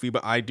look goofy,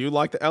 but I do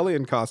like the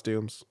alien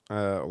costumes.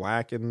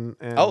 Whack and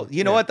oh,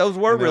 you know what? Those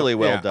were really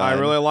well done. I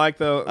really like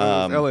those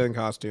alien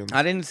costumes.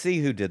 I didn't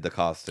see who did the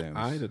costumes.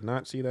 I did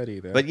not see that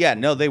either. But yeah,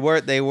 no, they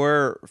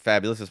were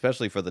fabulous,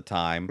 especially for the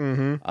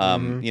time.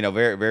 You know,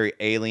 very very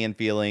alien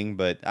feeling.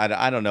 But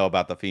I don't know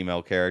about the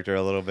female character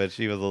a little bit.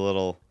 She was a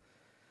little,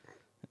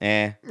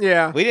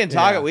 Yeah, we didn't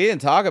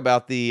talk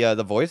about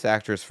the voice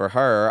actress for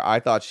her. I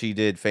thought she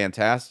did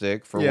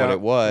fantastic for what it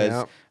was.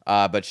 Yep.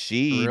 But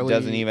she really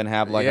doesn't even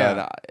have like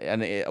a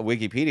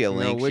Wikipedia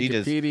link. No,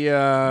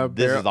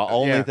 this is the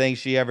only thing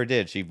she ever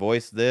did. She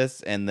voiced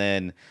this, and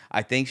then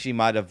I think she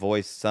might have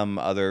voiced some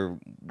other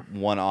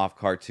one-off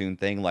cartoon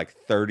thing like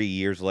 30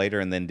 years later,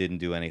 and then didn't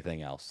do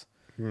anything else.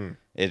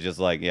 It's just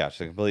like, she's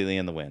completely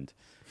in the wind.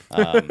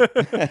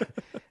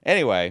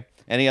 Anyway,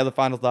 any other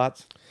final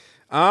thoughts?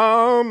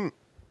 No,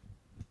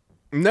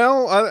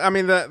 I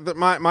mean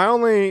my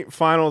only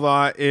final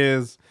thought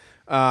is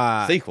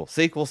sequel.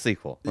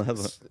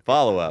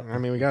 Follow up. I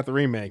mean, we got the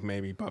remake,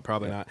 maybe, but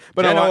probably not.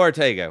 But Jenna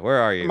Ortega, where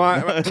are you?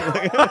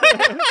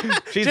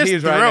 She's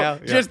huge right now.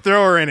 Just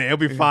throw her in it; it'll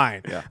be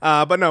fine.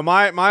 Yeah. But no,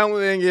 my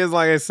only thing is,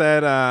 like I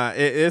said,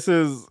 this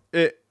is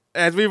it.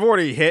 As we've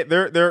already hit,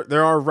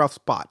 there are rough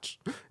spots.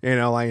 You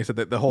know, like I said,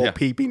 the whole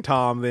peeping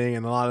Tom thing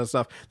and a lot of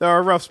stuff. There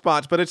are rough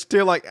spots, but it's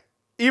still like.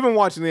 Even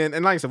watching it,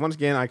 and like I said, once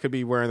again, I could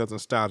be wearing those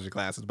nostalgia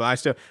glasses,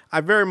 but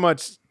I very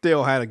much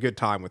still had a good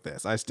time with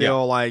this. I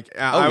still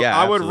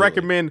I would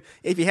recommend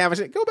if you haven't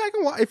seen it, go back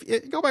and watch.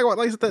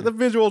 Like I said, the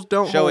visuals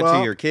don't show hold it to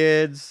up. your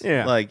kids.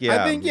 I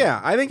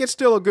think it's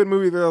still a good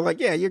movie. They're like,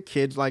 your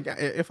kids. Like,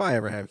 if I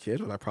ever have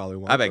kids, which I probably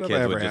won't. I bet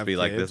kids would just be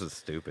like, this is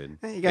stupid.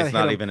 It's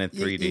not even in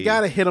 3D. You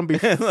got to hit them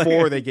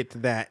before they get to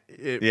that.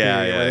 Where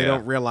they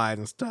don't realize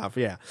and stuff.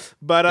 Yeah,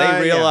 but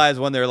they realize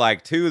when they're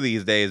like 2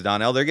 these days,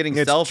 Donnell. They're getting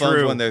cell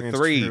phones when they're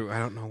 3. True. I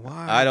don't know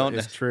why.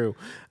 It's true.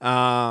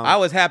 I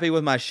was happy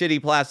with my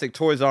shitty plastic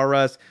Toys R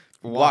Us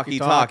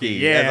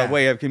walkie-talkie as a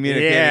way of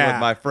communicating with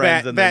my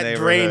friends in the neighborhood.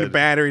 That drained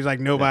batteries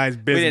like nobody's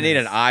business. We didn't need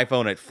an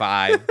iPhone at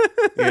 5,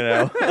 you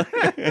know.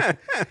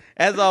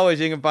 As always,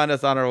 you can find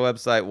us on our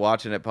website,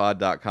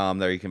 watchingitpod.com.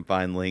 There you can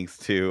find links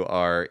to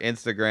our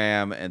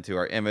Instagram and to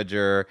our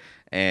Imager,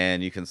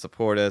 and you can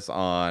support us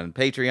on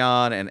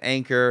Patreon and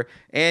Anchor,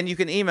 and you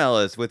can email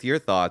us with your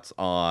thoughts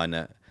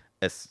on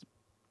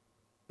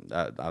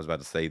I was about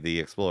to say The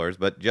Explorers,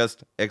 but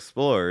just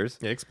Explorers.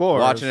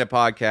 Watching It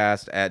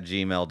Podcast at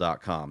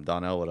gmail.com.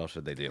 Donnell, what else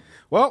should they do?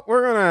 Well,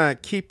 we're going to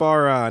keep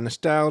our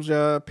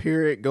nostalgia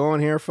period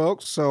going here,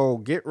 folks. So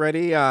get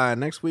ready.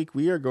 Next week,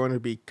 we are going to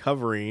be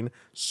covering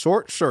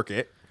Short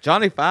Circuit.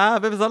 Johnny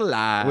Five is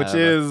alive. Which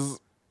is...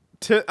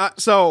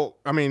 so,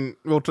 I mean,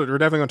 we're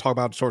definitely going to talk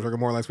about Short Circuit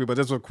more next week, but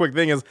just a quick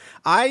thing is,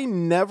 I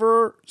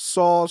never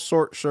saw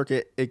Short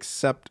Circuit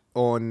except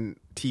on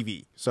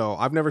TV. So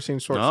I've never seen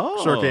Short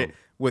Circuit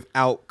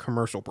without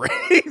commercial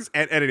breaks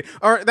and editing.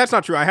 Or that's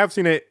not true. I have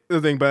seen it, the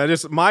thing, but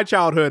just my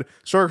childhood,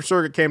 Short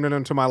Circuit came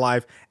into my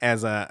life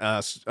as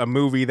a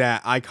movie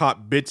that I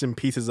caught bits and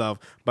pieces of,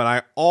 but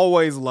I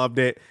always loved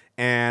it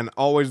and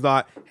always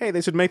thought, hey,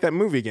 they should make that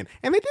movie again.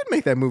 And they did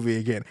make that movie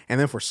again.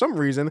 And then for some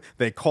reason,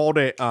 they called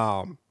it,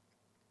 now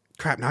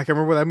I can't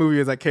remember what that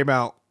movie is that came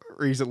out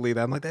recently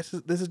that I'm like, this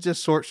is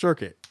just Short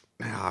Circuit.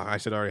 Oh, I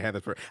should already have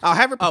this. I'll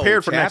have it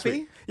prepared for next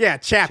week. Yeah,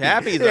 Chappie.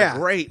 Chappie's a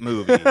great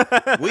movie.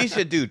 We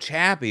should do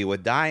Chappie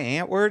with Die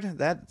Antwoord.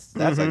 That's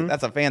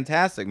a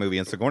fantastic movie.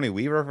 And Sigourney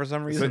Weaver for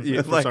some reason.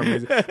 For some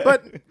reason.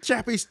 But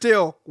Chappie's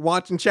still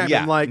watching Chappie.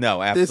 Yeah, I'm like,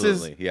 no,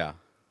 absolutely.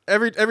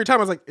 Every time I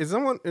was like, is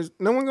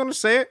no one going to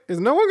say it? Is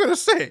no one going to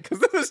say it? Because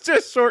this is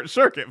just Short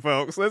Circuit,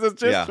 folks. This is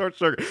just Short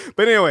Circuit.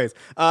 But anyways,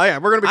 we're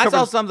going to be covering... I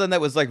saw something that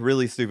was like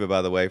really stupid,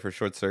 by the way, for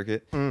Short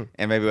Circuit. And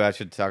maybe I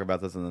should talk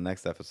about this in the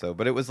next episode.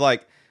 But it was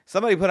like,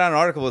 somebody put out an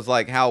article was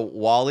like how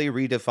WALL-E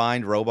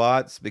redefined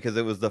robots because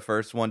it was the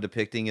first one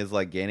depicting as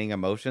like gaining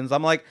emotions.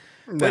 I'm like,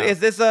 but is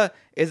this like,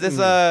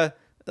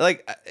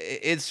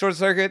 is Short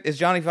Circuit, is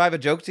Johnny Five a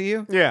joke to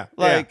you? Yeah.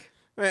 Like...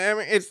 I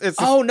mean, it's.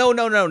 Oh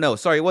no!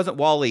 Sorry, it wasn't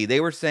WALL-E. They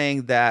were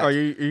saying that. Are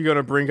you going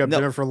to bring up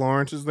Jennifer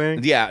Lawrence's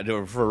thing? Yeah,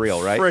 for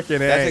real, right? Freaking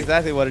That's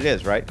exactly what it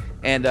is, right?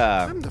 And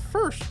I'm the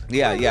first.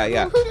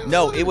 Yeah.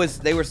 No, it was.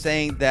 They were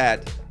saying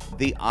that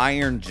the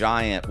Iron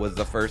Giant was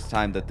the first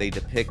time that they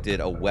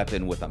depicted a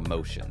weapon with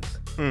emotions.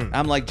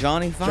 I'm like,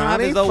 Johnny Five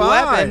is a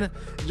weapon.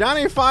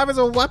 Johnny Five is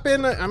a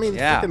weapon. I mean,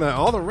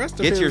 all the rest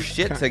of it. Get your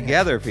shit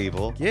together,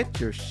 people. Get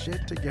your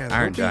shit together.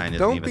 Iron Giant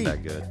isn't even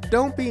that good.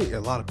 Don't be.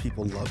 A lot of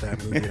people love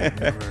that movie. I've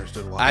never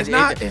understood why. It's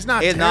not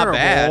terrible. Not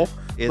bad.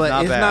 It's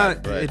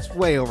not bad. It's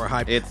way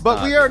overhyped.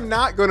 But we are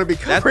not going to be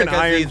covering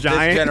Iron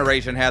Giant. This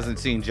generation hasn't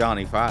seen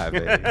Johnny Five.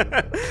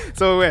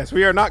 So yes,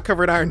 we are not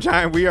covering Iron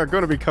Giant. We are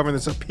going to be covering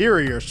the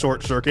superior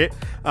Short Circuit.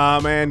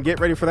 And get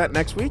ready for that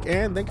next week.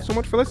 And thank you so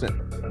much for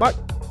listening. Bye.